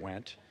chair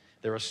went.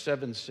 There are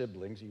 7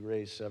 siblings. He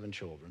raised 7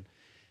 children.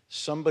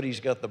 Somebody's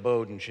got the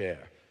Bowdoin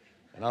chair,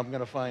 and I'm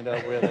going to find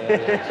out where that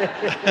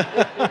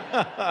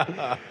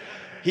is.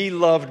 He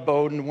loved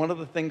Bowdoin. One of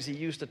the things he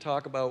used to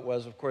talk about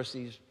was, of course,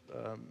 these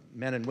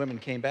men and women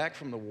came back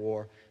from the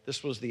war.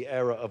 This was the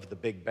era of the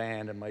big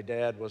band, and my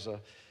dad was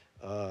a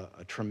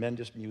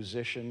tremendous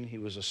musician. He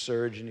was a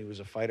surgeon. He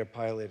was a fighter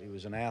pilot. He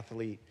was an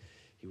athlete.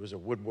 He was a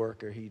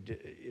woodworker. He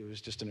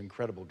was just an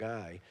incredible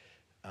guy.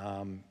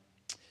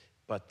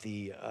 But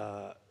the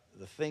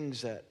the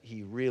things that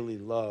he really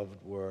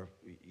loved were,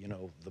 you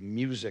know, the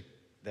music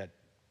that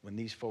when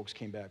these folks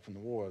came back from the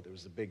war, there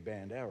was the big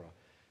band era.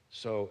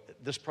 So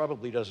this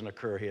probably doesn't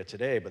occur here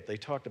today, but they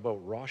talked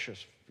about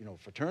raucous, you know,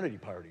 fraternity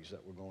parties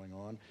that were going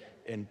on,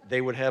 and they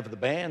would have the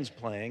bands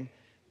playing,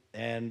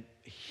 and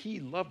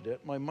he loved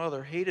it. My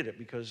mother hated it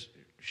because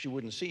she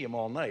wouldn't see him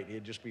all night.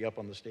 He'd just be up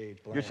on the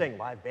stage playing. You're saying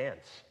live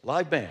bands?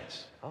 Live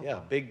bands, Oh. yeah,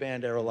 big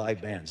band era live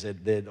bands.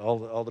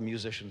 All the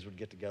musicians would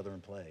get together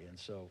and play, and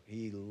so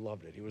he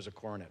loved it. He was a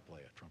cornet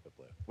player, trumpet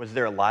player. Was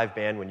there a live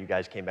band when you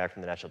guys came back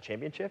from the national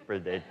championship, or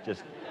they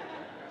just?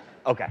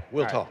 Okay,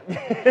 We'll all talk.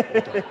 right.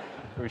 We'll talk.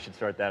 We should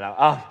sort that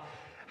out.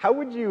 How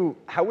would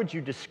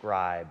you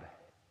describe,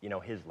 you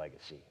know, his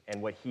legacy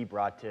and what he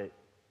brought to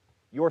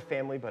your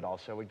family, but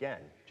also again,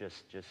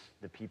 just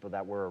the people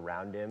that were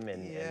around him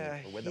and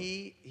were with him?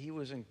 He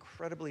was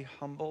incredibly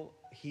humble.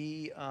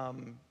 He,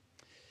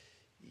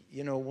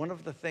 you know, one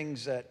of the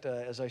things that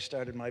as I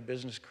started my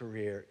business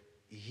career,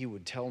 he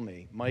would tell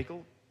me,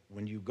 Michael,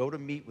 when you go to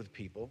meet with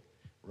people,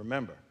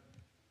 remember,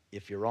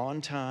 if you're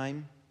on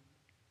time,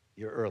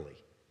 you're early.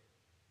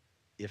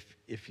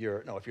 If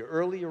you're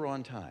early, you're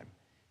on time.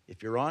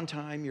 If you're on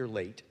time, you're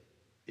late.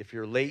 If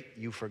you're late,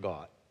 you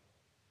forgot.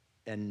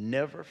 And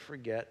never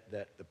forget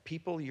that the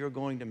people you're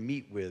going to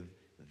meet with,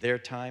 their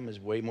time is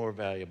way more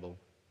valuable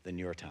than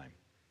your time.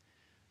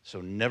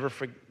 So never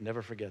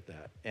forget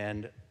that.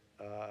 And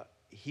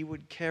he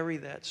would carry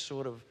that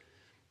sort of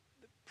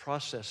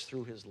process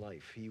through his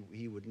life.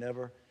 He would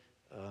never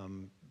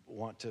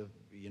want to,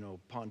 you know,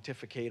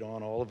 pontificate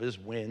on all of his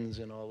wins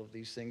and all of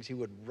these things. He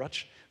would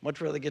much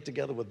rather get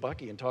together with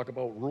Bucky and talk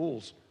about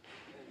rules.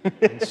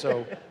 And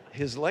so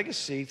his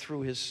legacy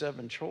through his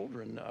 7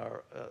 children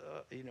are,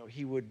 you know,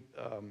 he would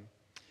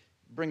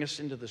bring us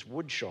into this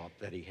wood shop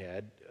that he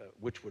had,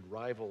 which would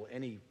rival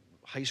any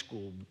high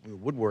school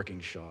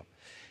woodworking shop.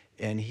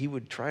 And he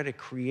would try to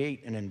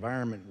create an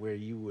environment where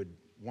you would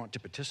want to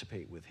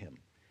participate with him.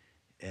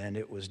 And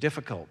it was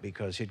difficult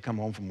because he'd come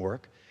home from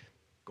work,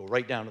 go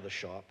right down to the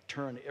shop,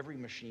 turn every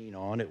machine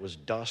on. It was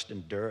dust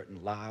and dirt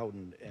and loud.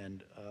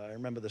 And I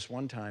remember this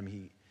one time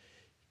he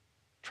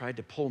tried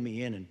to pull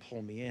me in,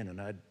 and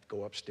I'd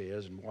go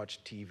upstairs and watch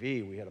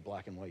TV. We had a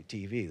black and white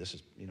TV. This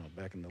is, you know,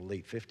 back in the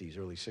late 50s,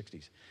 early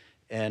 60s.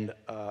 And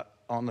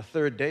on the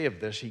 3rd day of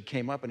this, he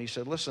came up and he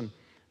said, listen,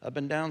 I've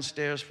been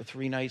downstairs for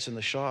 3 nights in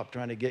the shop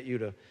trying to get you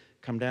to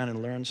come down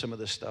and learn some of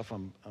this stuff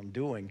I'm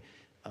doing.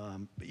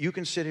 But you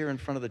can sit here in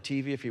front of the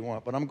TV if you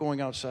want, but I'm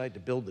going outside to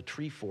build the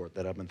tree fort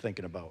that I've been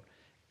thinking about.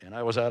 And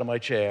I was out of my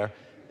chair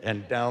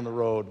and down the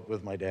road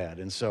with my dad.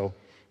 And so,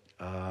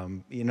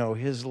 you know,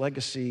 his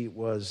legacy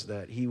was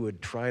that he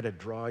would try to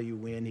draw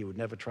you in. He would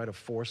never try to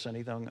force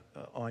anything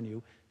on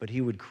you, but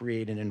he would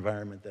create an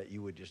environment that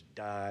you would just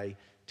die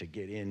to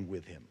get in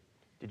with him.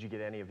 Did you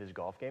get any of his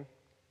golf game?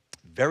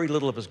 Very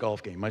little of his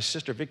golf game. My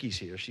sister Vicky's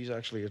here. She's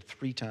actually a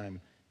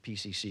 3-time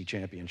PCC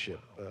championship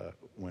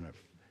winner.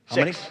 How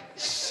many? 6.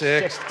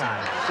 6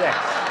 times. 6.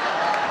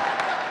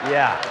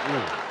 Yeah.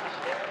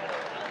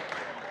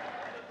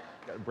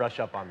 Got to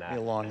brush up on that.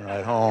 A long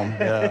ride home.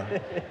 Yeah.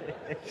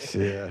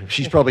 Yeah.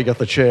 She's probably got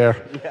the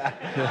chair. Yeah.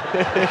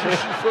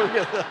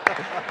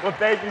 Well,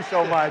 thank you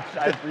so much.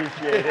 I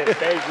appreciate it.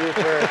 Thank you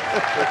for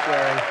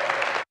sharing.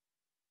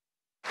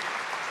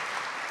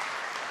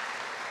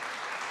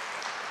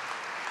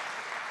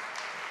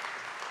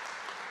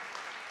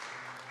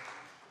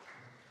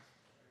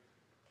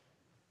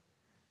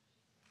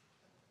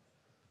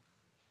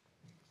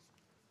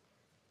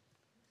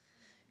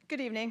 Good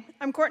evening.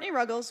 I'm Courtney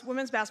Ruggles,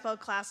 women's basketball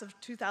class of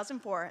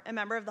 2004, and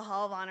member of the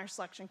Hall of Honor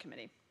Selection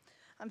Committee.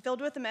 I'm filled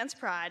with immense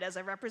pride as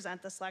I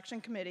represent the selection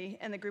committee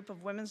and the group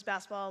of women's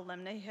basketball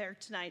alumni here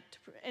tonight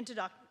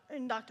to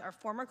induct our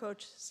former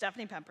coach,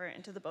 Stefanie Pemper,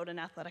 into the Bowdoin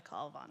Athletic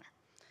Hall of Honor.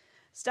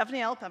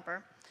 Stefanie L.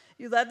 Pemper,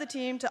 you led the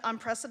team to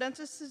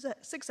unprecedented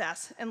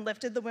success and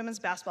lifted the women's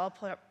basketball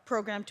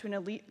program to an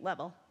elite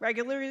level,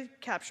 regularly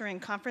capturing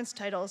conference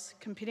titles,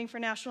 competing for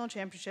national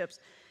championships,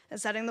 and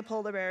setting the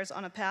Polar Bears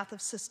on a path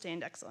of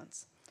sustained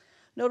excellence.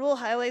 Notable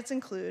highlights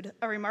include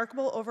a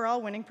remarkable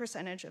overall winning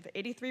percentage of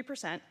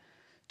 83%,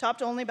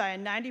 topped only by a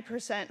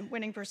 90%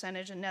 winning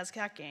percentage in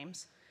NESCAC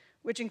games,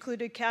 which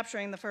included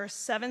capturing the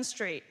first 7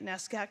 straight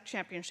NESCAC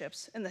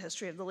championships in the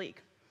history of the league,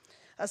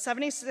 a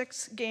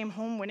 76-game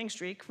home winning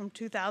streak from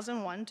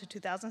 2001 to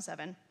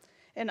 2007,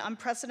 and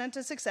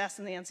unprecedented success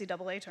in the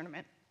NCAA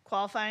tournament,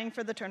 qualifying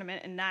for the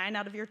tournament in 9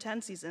 out of your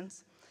 10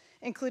 seasons,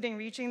 including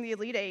reaching the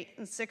Elite 8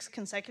 in 6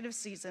 consecutive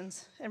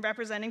seasons and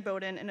representing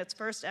Bowdoin in its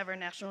first ever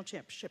national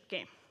championship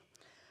game.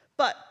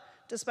 But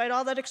despite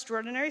all that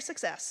extraordinary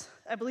success,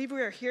 I believe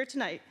we are here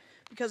tonight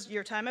because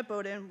your time at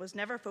Bowdoin was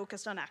never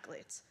focused on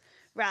accolades.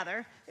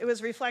 Rather, it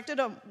was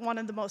reflected on one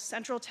of the most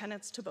central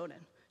tenets to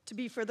Bowdoin, to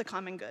be for the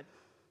common good.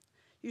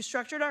 You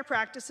structured our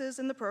practices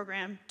in the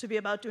program to be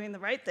about doing the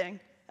right thing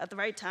at the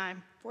right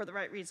time for the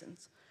right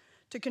reasons,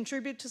 to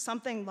contribute to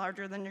something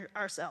larger than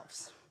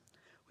ourselves.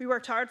 We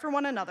worked hard for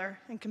one another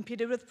and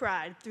competed with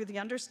pride through the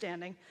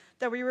understanding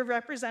that we were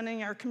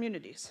representing our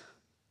communities,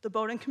 the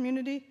Bowdoin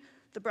community,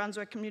 the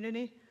Brunswick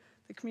community,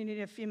 the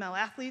community of female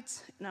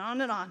athletes, and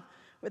on,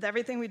 with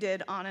everything we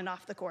did on and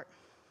off the court.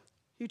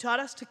 You taught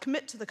us to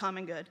commit to the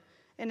common good,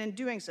 and in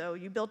doing so,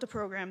 you built a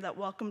program that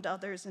welcomed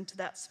others into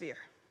that sphere.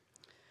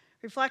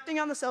 Reflecting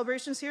on the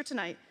celebrations here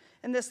tonight,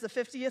 and this, the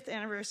 50th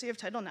anniversary of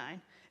Title IX,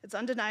 it's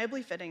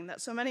undeniably fitting that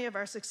so many of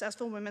our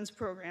successful women's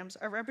programs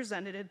are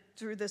represented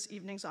through this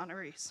evening's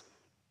honorees.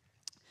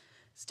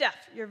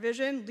 Steph, your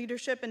vision,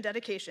 leadership, and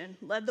dedication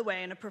led the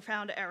way in a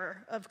profound era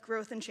of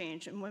growth and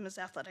change in women's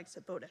athletics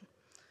at Bowdoin.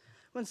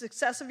 When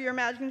success of your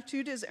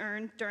magnitude is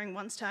earned during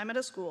one's time at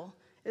a school,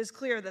 it is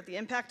clear that the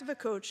impact of a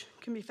coach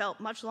can be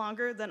felt much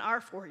longer than our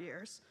 4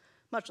 years,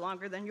 much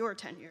longer than your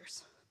 10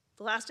 years.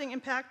 The lasting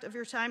impact of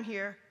your time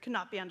here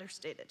cannot be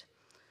understated.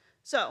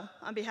 So,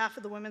 on behalf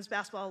of the women's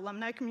basketball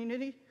alumni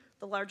community,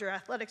 the larger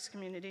athletics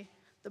community,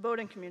 the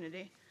Bowdoin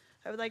community,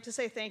 I would like to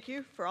say thank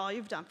you for all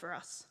you've done for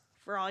us,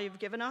 for all you've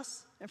given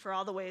us, and for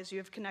all the ways you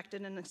have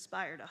connected and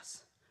inspired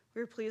us.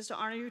 We are pleased to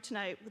honor you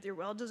tonight with your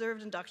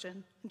well-deserved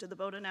induction into the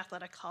Bowdoin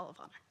Athletic Hall of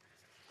Honor.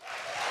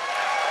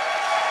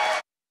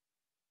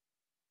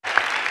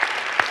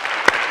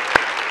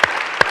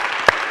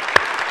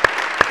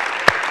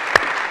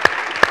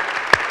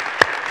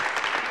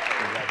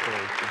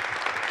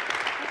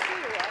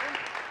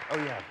 Oh,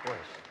 yeah, of course.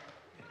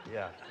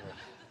 Yeah, of course.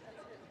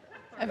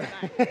 I've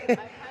had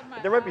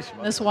There might be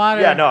some. this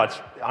water. Yeah, no,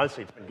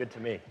 honestly, it's been good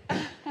to me.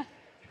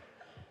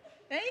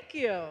 Thank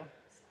you.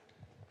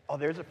 Oh,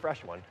 there's a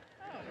fresh one.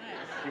 Oh,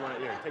 nice. Do you want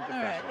to take the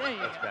All fresh right, one? there you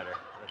That's go. better.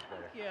 That's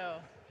better. Thank you.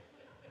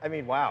 I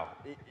mean, wow.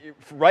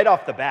 Right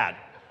off the bat,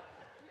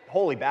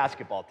 holy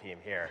basketball team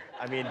here.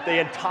 I mean, the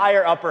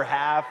entire upper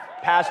half,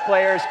 past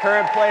players,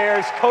 current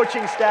players,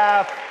 coaching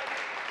staff.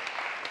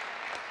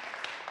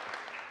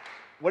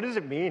 What does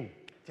it mean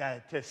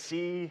to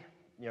see,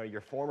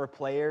 your former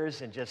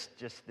players and just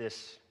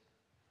this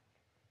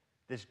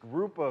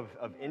group of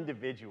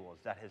individuals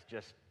that has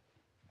just,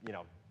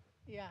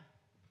 Yeah.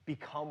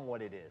 become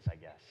what it is, I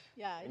guess.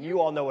 Yeah. And you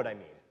all know what I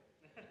mean,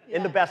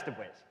 in the Yeah. best of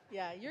ways.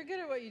 Yeah, you're good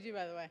at what you do,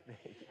 by the way.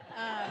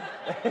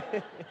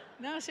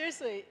 No,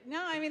 seriously.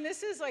 No, I mean,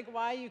 this is like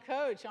why you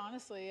coach,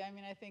 honestly. I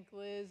mean, I think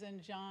Liz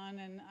and John,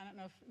 and I don't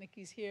know if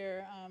Nikki's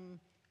here,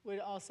 would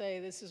all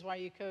say this is why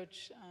you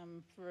coach,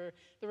 for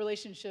the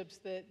relationships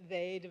that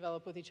they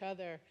develop with each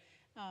other,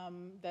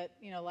 that,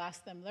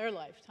 last them their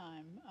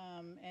lifetime,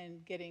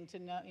 and getting to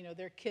know,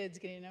 their kids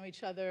getting to know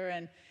each other,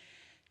 and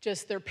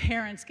just their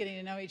parents getting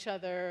to know each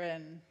other.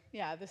 And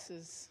yeah,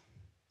 this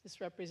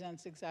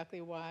represents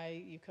exactly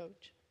why you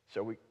coach.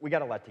 So we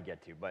got a lot to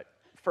get to, but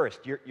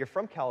first, you're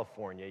from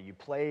California. You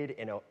played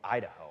in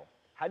Idaho.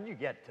 How did you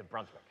get to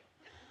Brunswick?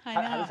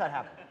 How does that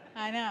happen?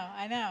 I know.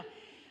 I know.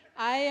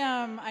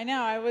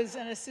 I was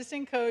an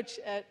assistant coach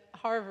at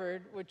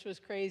Harvard, which was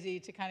crazy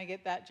to kind of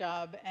get that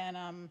job.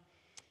 And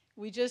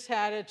we just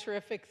had a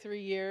terrific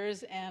 3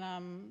 years.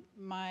 And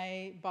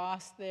my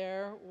boss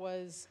there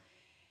was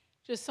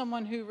just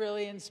someone who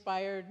really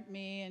inspired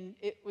me. And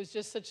it was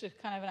just such a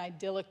kind of an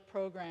idyllic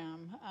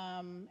program.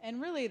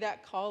 And really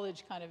that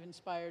college kind of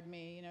inspired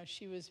me.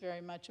 She was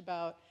very much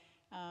about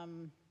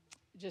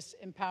just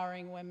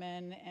empowering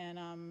women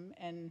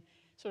and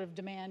sort of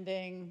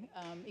demanding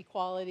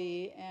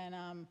equality.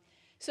 And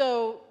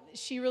so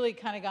she really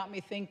kind of got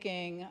me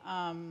thinking,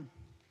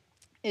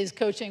 is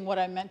coaching what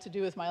I meant to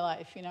do with my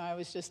life? I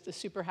was just a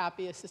super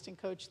happy assistant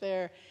coach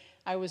there.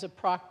 I was a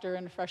proctor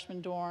in a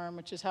freshman dorm,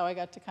 which is how I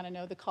got to kind of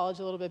know the college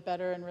a little bit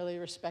better and really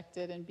respect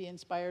it and be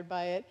inspired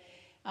by it.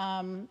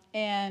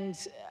 And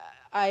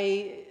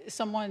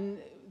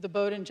the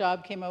Bowdoin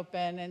job came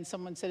open, and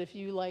someone said, if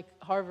you like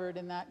Harvard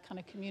and that kind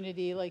of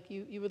community, like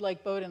you would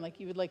like Bowdoin, like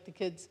you would like the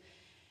kids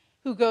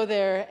who go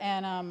there.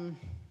 And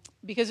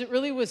because it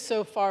really was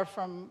so far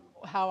from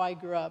how I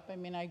grew up. I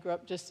mean, I grew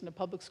up just in a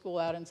public school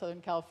out in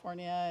Southern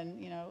California,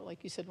 and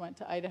like you said, went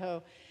to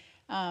Idaho.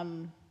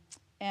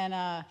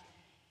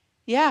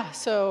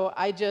 So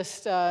I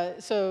just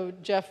so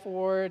Jeff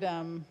Ward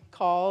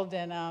called,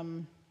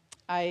 and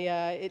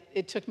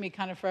it took me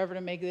kind of forever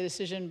to make the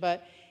decision,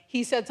 but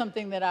he said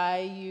something that I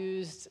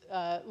used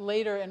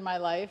later in my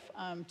life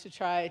to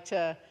try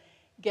to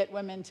get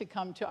women to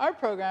come to our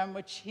program,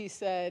 which he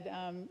said,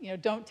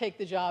 don't take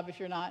the job if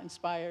you're not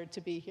inspired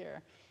to be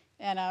here.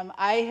 And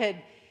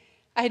I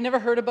had never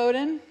heard of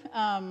Bowdoin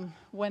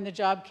when the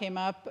job came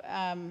up.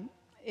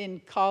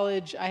 In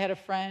college, I had a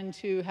friend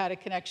who had a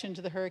connection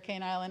to the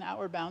Hurricane Island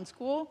Outward Bound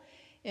School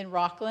in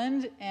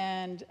Rockland,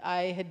 and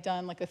I had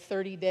done like a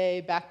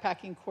 30-day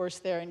backpacking course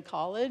there in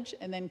college,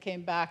 and then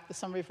came back the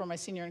summer before my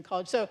senior year in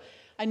college. So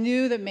I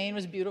knew that Maine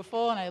was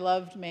beautiful, and I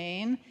loved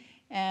Maine.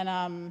 And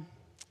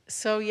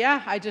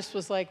I just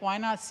was like, why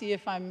not see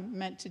if I'm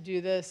meant to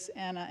do this?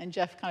 And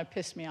Jeff kind of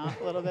pissed me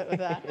off a little bit with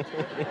that.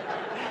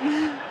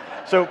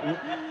 So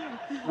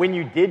when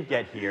you did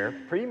get here,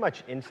 pretty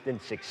much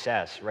instant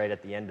success right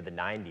at the end of the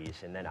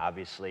 90s, and then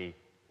obviously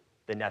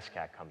the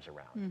NESCAC comes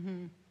around.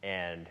 Mm-hmm.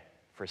 And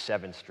for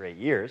 7 straight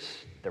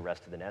years, the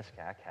rest of the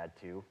NESCAC had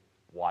to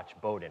watch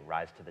Bowdoin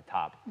rise to the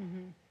top.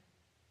 Mm-hmm.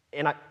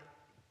 And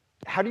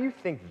how do you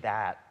think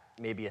that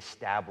maybe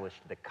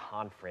established the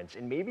conference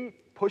and maybe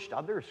pushed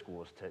other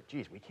schools to,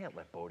 geez, we can't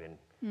let Bowdoin,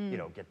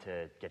 get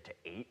to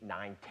 8,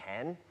 9,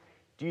 10.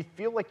 Do you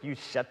feel like you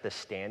set the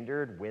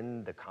standard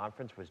when the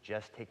conference was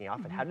just taking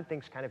off? And how did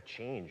things kind of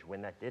change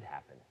when that did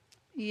happen?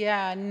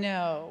 Yeah,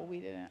 no, we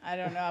didn't. I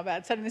don't know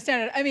about setting the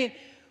standard. I mean,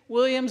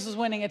 Williams was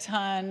winning a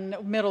ton.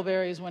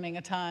 Middlebury was winning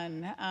a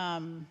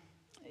ton.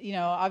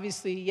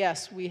 Obviously,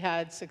 yes, we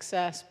had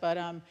success, but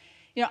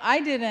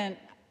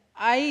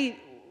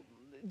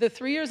the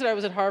 3 years that I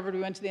was at Harvard, we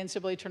went to the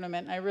NCAA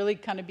tournament, and I really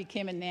kind of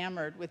became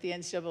enamored with the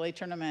NCAA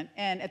tournament.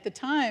 And at the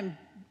time,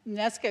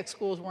 NESCAC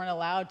schools weren't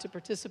allowed to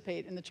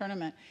participate in the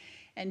tournament.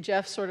 And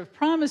Jeff sort of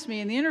promised me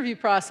in the interview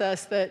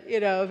process that,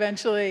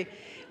 eventually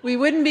we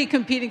wouldn't be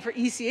competing for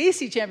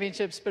ECAC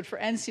championships, but for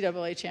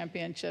NCAA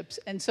championships.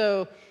 And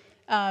so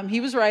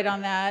he was right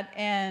on that.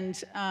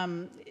 And,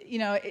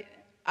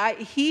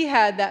 he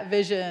had that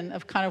vision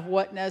of kind of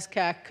what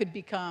NESCAC could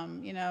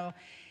become,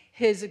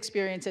 his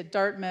experience at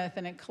Dartmouth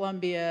and at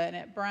Columbia and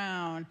at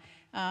Brown.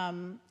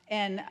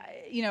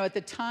 At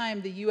the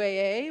time, the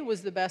UAA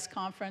was the best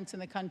conference in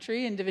the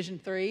country in Division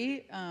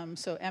III.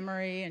 So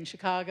Emory and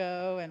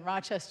Chicago and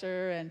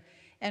Rochester and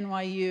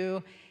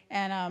NYU.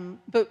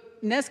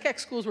 But NESCAC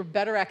schools were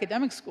better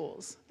academic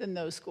schools than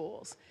those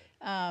schools.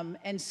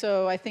 And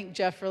so I think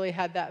Jeff really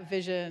had that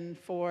vision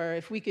for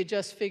if we could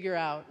just figure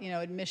out,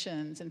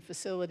 admissions and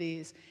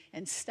facilities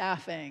and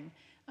staffing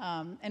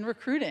and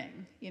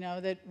recruiting,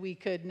 that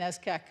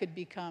NESCAC could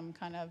become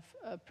kind of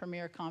a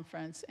premier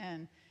conference.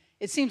 And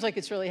it seems like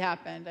it's really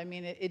happened. I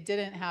mean, it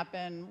didn't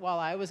happen while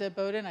I was at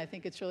Bowdoin. I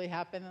think it's really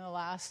happened in the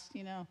last,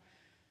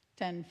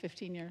 10,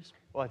 15 years.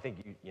 Well, I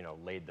think you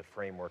laid the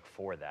framework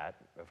for that,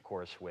 of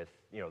course, with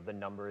the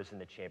numbers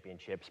and the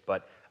championships.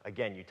 But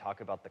again, you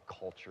talk about the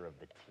culture of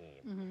the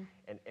team,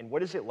 and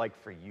what is it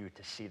like for you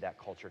to see that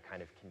culture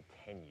kind of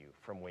continue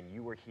from when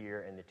you were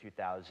here in the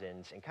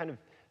 2000s, and kind of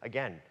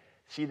again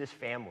see this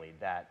family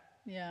that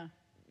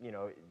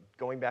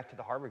going back to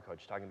the Harvard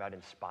coach talking about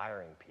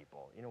inspiring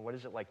people. What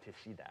is it like to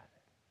see that?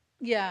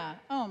 Yeah.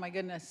 Oh my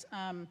goodness.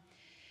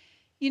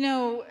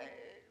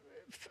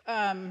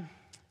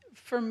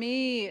 For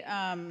me,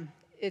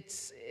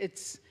 it's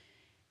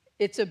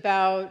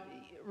about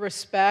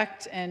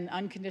respect and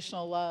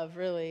unconditional love.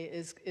 Really,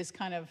 is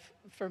kind of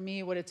for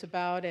me what it's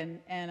about, and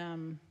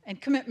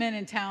commitment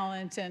and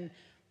talent.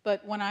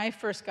 But when I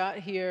first got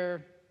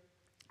here,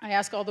 I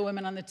asked all the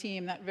women on the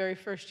team that very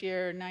first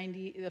year,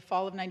 the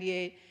fall of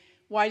 '98,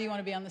 why do you want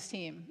to be on this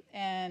team?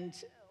 And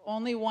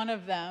only one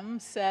of them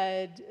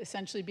said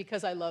essentially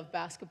because I love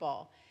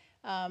basketball.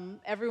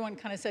 Everyone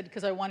kind of said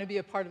because I want to be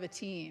a part of a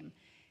team.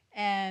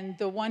 And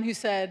the one who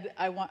said,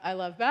 I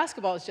love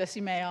basketball is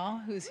Jessie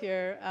Mayall, who's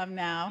here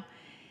now.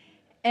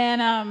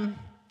 And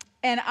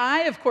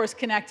I, of course,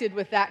 connected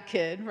with that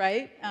kid,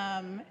 right?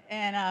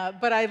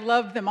 But I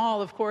loved them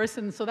all, of course,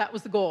 and so that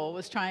was the goal,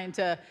 was trying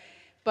to,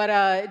 but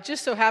it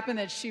just so happened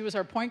that she was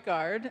our point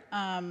guard,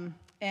 and,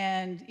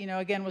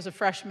 again, was a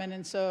freshman,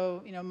 and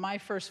so, my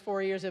first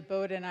 4 years at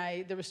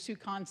Bowdoin, there was two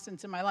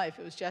constants in my life.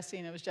 It was Jessie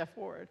and it was Jeff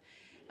Ward.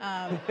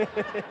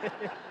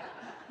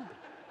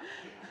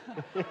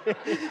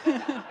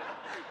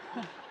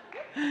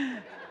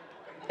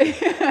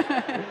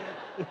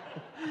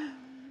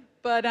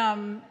 But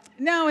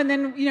no, and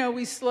then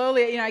we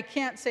slowly, I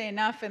can't say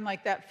enough in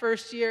like that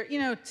first year.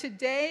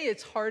 Today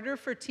it's harder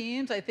for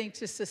teams, I think,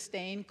 to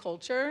sustain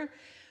culture.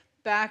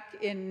 Back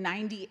in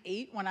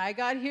 '98 when I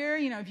got here,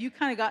 if you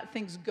kind of got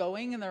things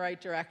going in the right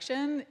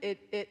direction,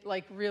 it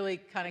like really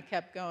kind of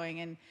kept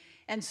going.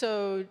 And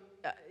so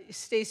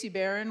Stacey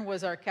Barron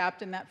was our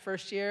captain that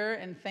first year,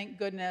 and thank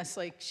goodness,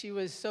 like she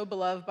was so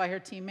beloved by her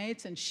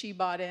teammates, and she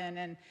bought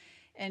in,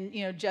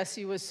 and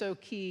Jessie was so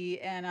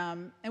key,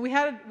 and we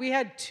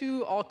had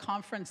two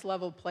all-conference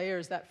level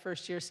players that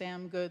first year,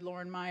 Sam Good,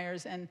 Lauren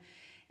Myers, and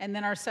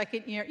then our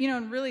second year,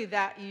 and really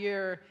that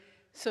year,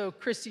 so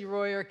Christy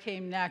Royer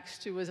came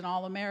next, who was an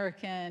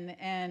All-American,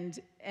 and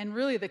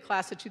really the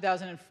class of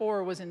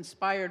 2004 was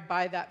inspired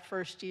by that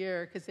first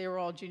year because they were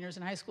all juniors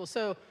in high school.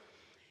 So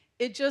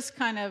it just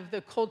kind of,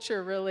 the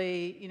culture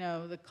really,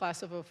 the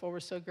class of 04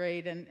 was so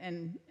great,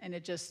 and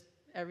it just,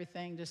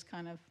 everything just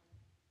kind of,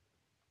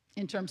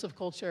 in terms of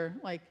culture,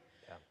 like,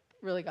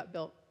 really got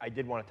built. I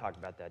did want to talk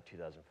about that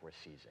 2004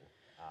 season.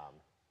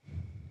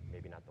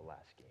 Maybe not the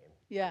last game.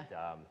 Yeah.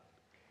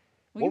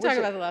 But, we can talk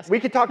about the last game. We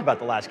could talk about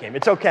the last game.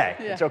 It's okay.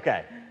 Yeah. It's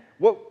okay.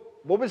 What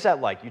was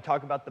that like? You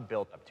talk about the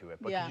build-up to it,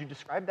 but Yeah. Could you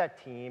describe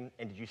that team,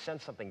 and did you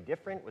sense something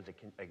different? Was it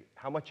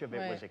how much of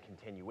it was a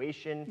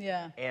continuation?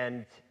 Yeah.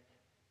 And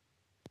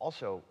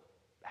also,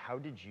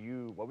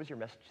 what was your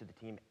message to the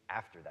team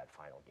after that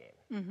final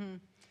game? Mm-hmm.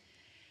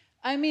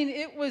 I mean,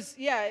 it was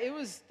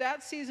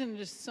that season,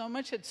 just so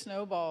much had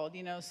snowballed,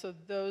 so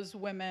those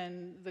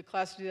women, the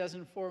class of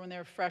 2004, when they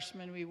were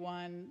freshmen, we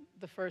won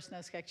the first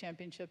NESCAC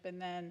championship,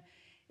 and then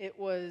it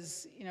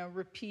was,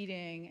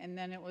 repeating, and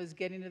then it was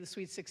getting to the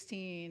Sweet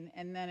 16,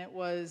 and then it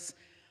was,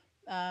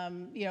 a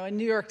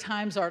New York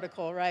Times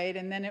article, right?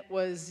 And then it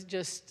was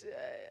just,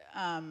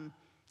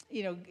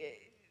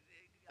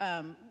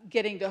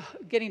 getting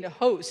to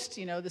host,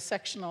 the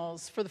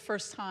sectionals for the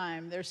first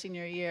time their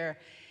senior year,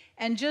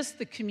 and just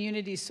the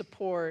community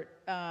support,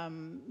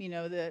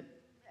 the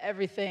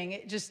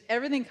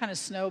everything kind of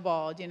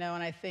snowballed, and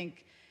I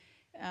think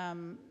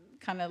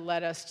kind of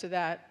led us to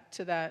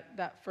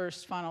that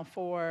first Final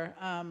Four.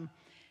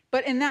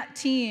 But in that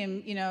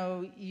team,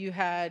 we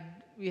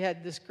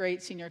had this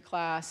great senior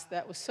class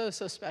that was so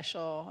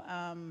special.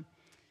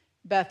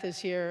 Beth is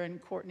here, and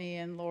Courtney,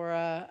 and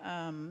Laura,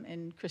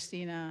 and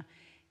Christina,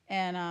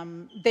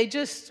 and they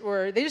just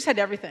had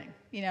everything,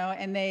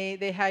 and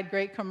they had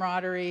great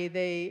camaraderie.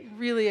 They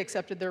really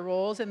accepted their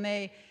roles, and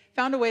they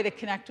found a way to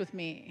connect with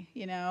me,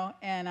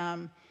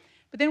 and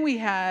but then we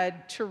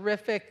had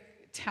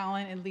terrific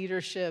talent and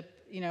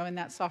leadership, in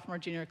that sophomore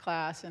junior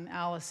class, and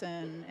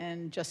Allison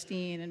and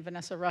Justine and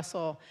Vanessa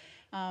Russell.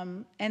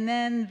 And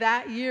then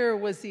that year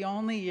was the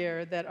only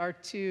year that our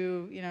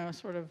two,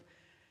 sort of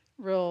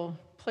real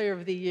player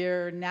of the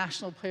year,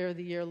 national player of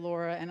the year,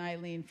 Laura and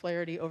Eileen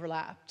Flaherty,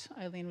 overlapped.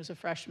 Eileen was a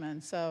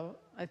freshman, so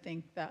I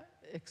think that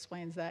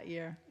explains that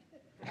year.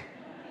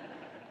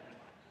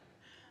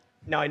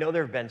 Now, I know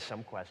there have been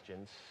some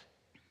questions,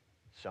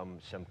 some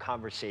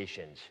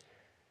conversations.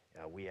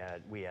 We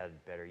had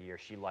better year.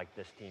 She liked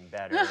this team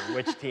better.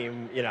 Which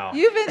team,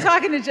 You've been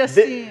talking to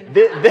Justine.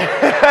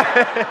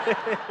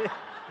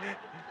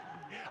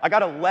 I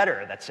got a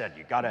letter that said,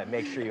 you got to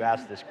make sure you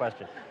ask this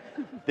question.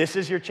 This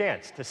is your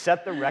chance to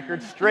set the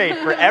record straight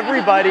for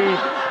everybody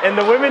in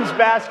the women's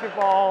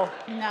basketball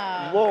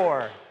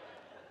lore.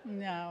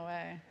 No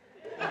way.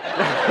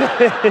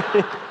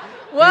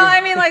 Well,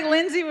 I mean, like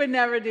Lindsay would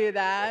never do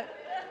that.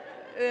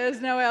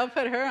 There's no way I'll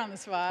put her on the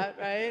spot,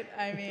 right?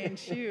 I mean,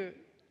 shoot.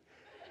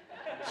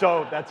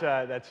 So that's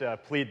a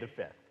plead the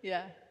fifth.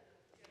 Yeah.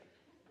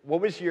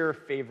 What was your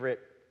favorite,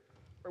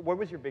 or what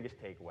was your biggest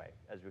takeaway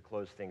as we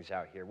close things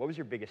out here? What was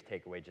your biggest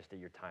takeaway just at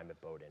your time at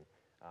Bowdoin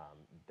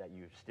that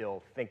you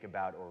still think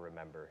about or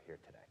remember here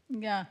today?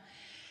 Yeah.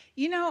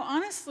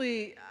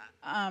 Honestly,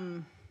 I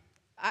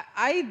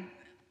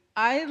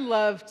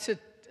love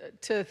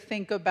to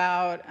think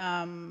about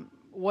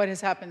what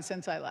has happened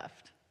since I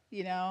left,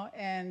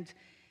 and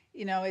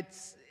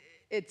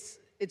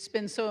it's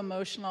been so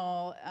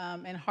emotional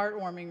and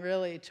heartwarming,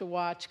 really, to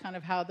watch kind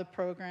of how the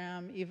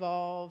program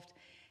evolved,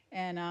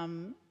 and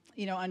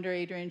under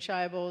Adrian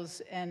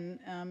Scheibels, and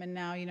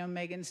now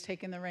Megan's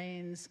taken the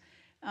reins.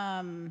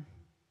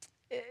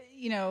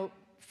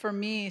 For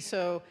me,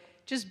 so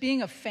just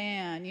being a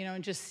fan,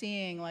 and just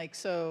seeing,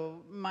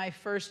 so my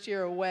first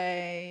year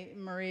away,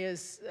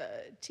 Maria's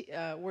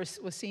was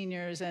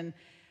seniors, and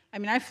I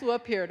mean, I flew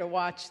up here to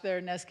watch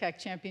their NESCAC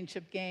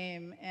championship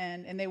game,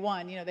 and they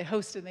won. They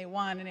hosted and they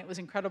won, and it was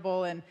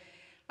incredible. And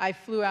I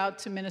flew out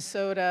to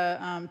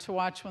Minnesota to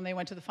watch when they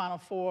went to the Final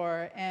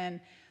Four.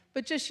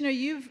 But just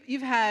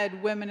you've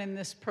had women in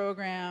this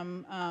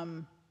program,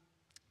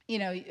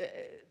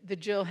 the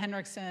Jill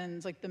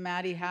Henriksons, like the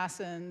Maddie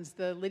Hassans,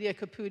 the Lydia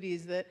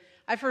Caputis that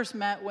I first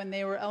met when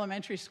they were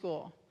elementary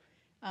school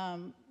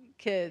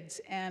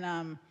kids,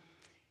 and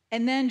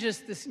then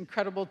just this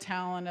incredible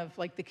talent of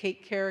like the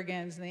Kate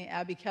Kerrigans and the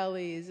Abby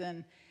Kellys,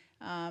 and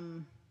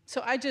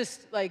so I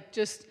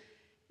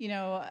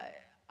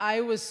I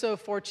was so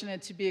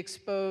fortunate to be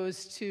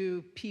exposed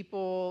to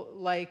people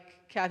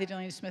like Kathy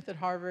Delaney Smith at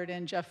Harvard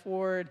and Jeff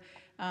Ward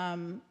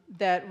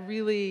that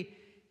really,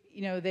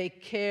 they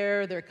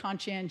care, they're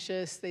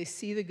conscientious, they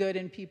see the good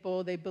in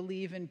people, they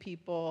believe in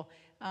people.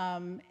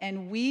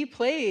 And we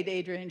played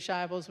Adrian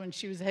Scheibels when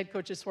she was the head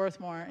coach at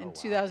Swarthmore in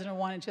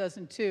 2001 and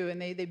 2002, and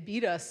they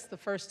beat us the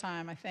first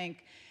time, I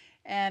think.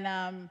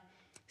 And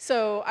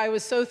so I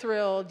was so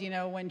thrilled,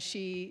 when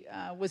she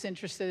was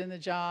interested in the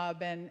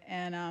job,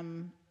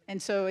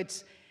 and so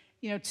it's,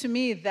 to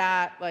me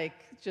that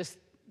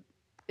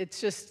it's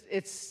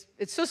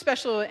so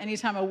special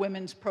anytime a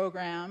women's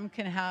program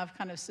can have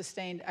kind of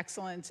sustained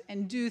excellence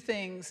and do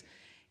things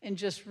in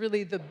just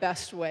really the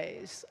best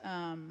ways.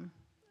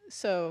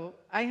 So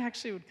I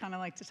actually would kind of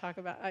like to talk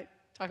about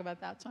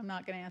that. So I'm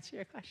not going to answer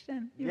your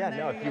question. Yeah,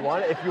 no. If you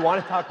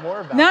want to talk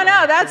more about no,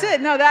 that's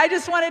it. No, I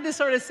just wanted to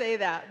sort of say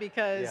that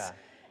because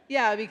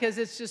because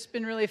it's just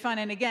been really fun.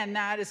 And again,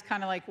 that is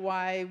kind of like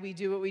why we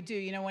do what we do.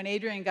 When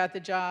Adrian got the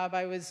job,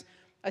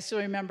 I still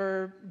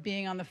remember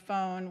being on the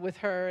phone with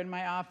her in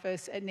my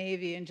office at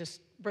Navy and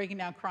just breaking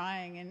down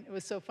crying, and it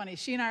was so funny.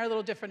 She and I are a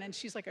little different, and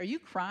she's like, "Are you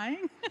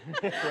crying?"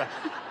 And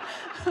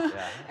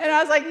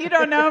I was like, "You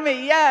don't know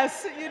me."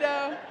 Yes,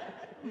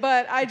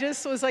 But I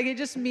just was like, it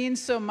just means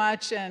so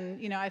much,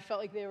 and I felt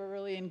like they were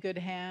really in good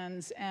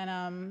hands,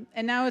 and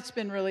now it's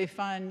been really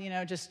fun,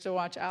 just to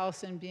watch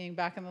Allison being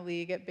back in the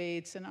league at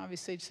Bates, and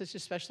obviously such a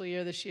special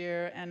year this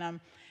year,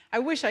 and I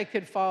wish I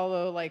could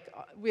follow,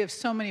 we have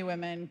so many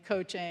women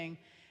coaching,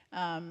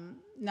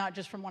 not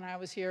just from when I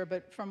was here,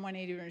 but from when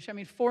Adrian. I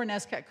mean, 4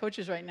 NESCAC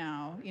coaches right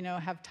now,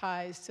 have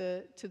ties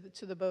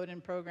to the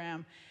Bowdoin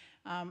program.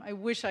 I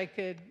wish I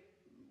could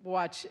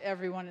watch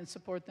everyone and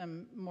support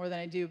them more than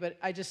I do, but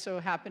I just so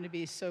happen to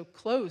be so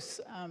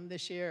close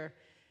this year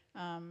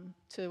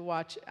to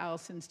watch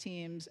Allison's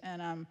teams,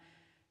 and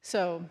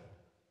so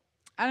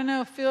I don't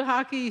know, field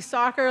hockey,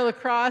 soccer,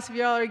 lacrosse, if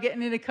y'all are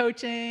getting into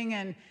coaching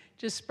and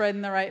just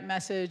spreading the right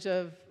message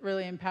of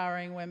really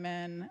empowering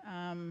women.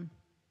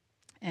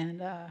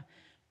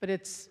 But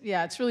it's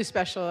really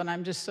special, and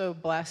I'm just so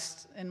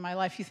blessed in my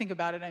life. You think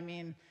about it, I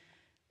mean,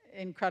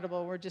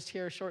 incredible. We're just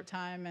here a short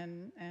time,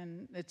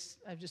 and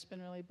I've just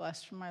been really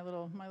blessed from my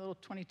little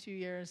 22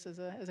 years as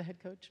a head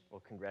coach.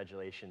 Well,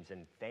 congratulations,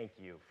 and thank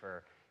you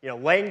for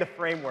laying the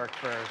framework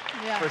for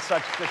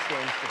such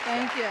sustained success.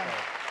 Thank you.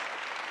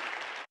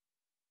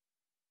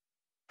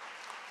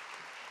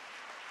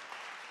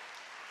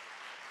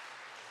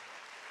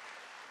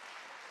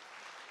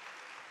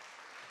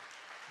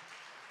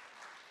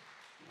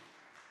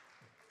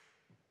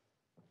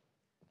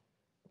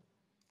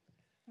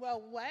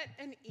 Well, what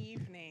an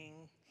evening.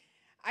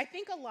 I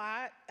think a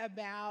lot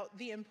about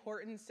the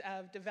importance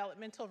of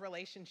developmental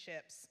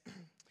relationships.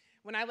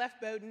 When I left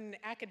Bowdoin,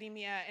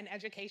 academia and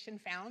education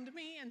found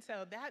me, and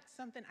so that's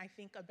something I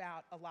think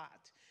about a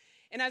lot.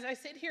 And as I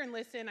sit here and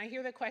listen, I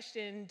hear the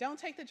question, don't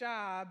take the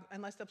job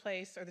unless the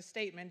place, or the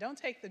statement, don't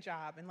take the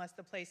job unless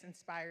the place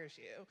inspires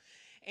you.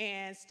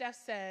 And Steph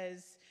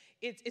says,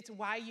 it's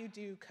why you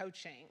do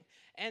coaching.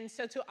 And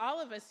so to all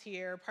of us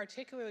here,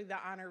 particularly the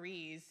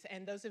honorees,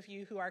 and those of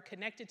you who are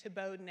connected to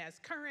Bowdoin as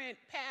current,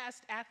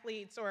 past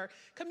athletes, or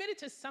committed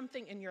to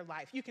something in your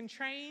life, you can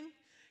train,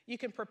 you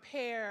can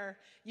prepare,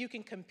 you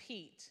can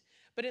compete.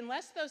 But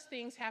unless those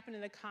things happen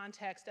in the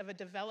context of a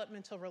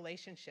developmental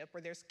relationship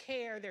where there's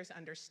care, there's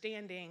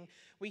understanding,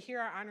 we hear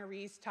our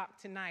honorees talk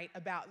tonight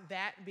about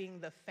that being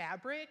the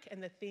fabric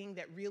and the thing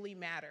that really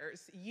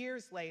matters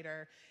years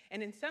later,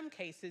 and in some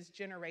cases,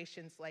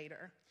 generations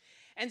later.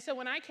 And so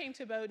when I came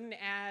to Bowdoin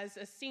as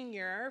a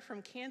senior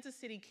from Kansas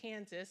City,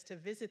 Kansas, to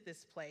visit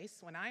this place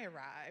when I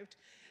arrived,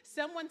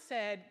 someone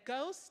said,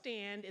 go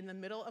stand in the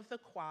middle of the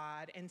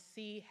quad and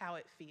see how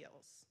it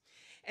feels.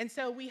 And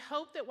so we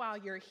hope that while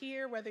you're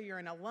here, whether you're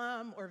an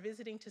alum or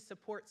visiting to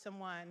support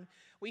someone,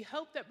 we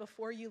hope that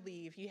before you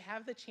leave, you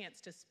have the chance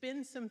to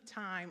spend some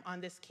time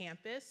on this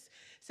campus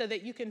so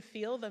that you can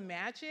feel the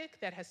magic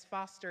that has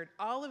fostered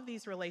all of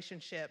these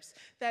relationships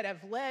that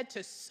have led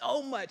to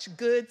so much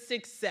good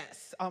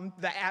success on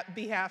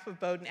behalf of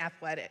Bowdoin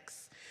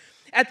Athletics.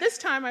 At this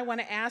time, I want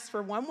to ask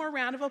for one more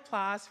round of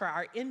applause for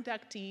our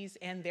inductees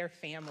and their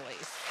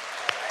families.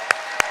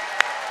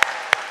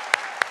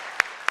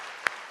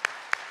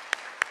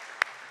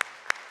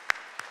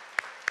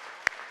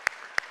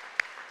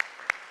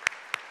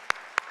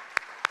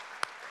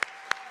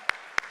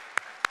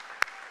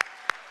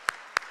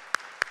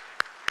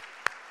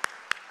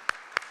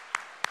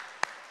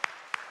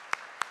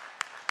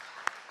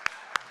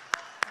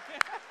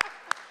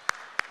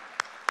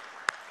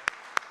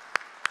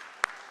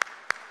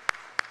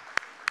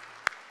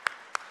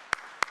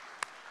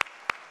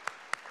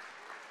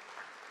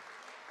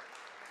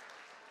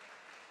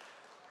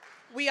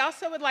 We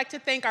also would like to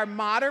thank our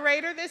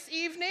moderator this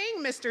evening,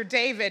 Mr.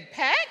 David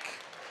Peck.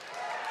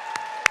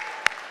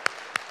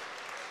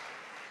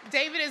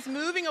 David is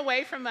moving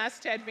away from us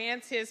to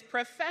advance his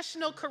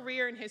professional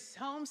career in his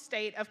home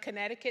state of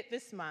Connecticut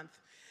this month.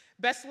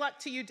 Best luck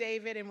to you,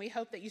 David, and we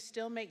hope that you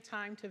still make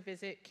time to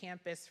visit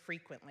campus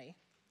frequently.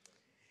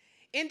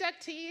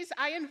 Inductees,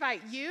 I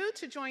invite you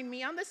to join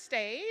me on the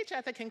stage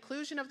at the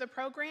conclusion of the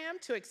program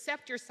to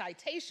accept your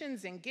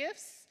citations and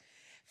gifts.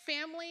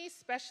 Families,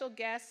 special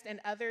guests, and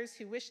others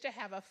who wish to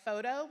have a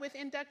photo with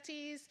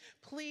inductees,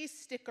 please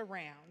stick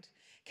around.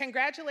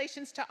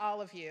 Congratulations to all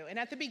of you. And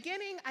at the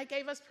beginning, I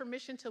gave us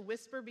permission to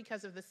whisper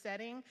because of the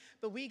setting,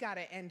 but we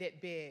gotta end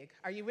it big.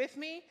 Are you with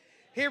me?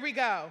 Here we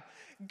go.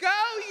 Go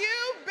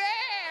you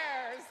Bears!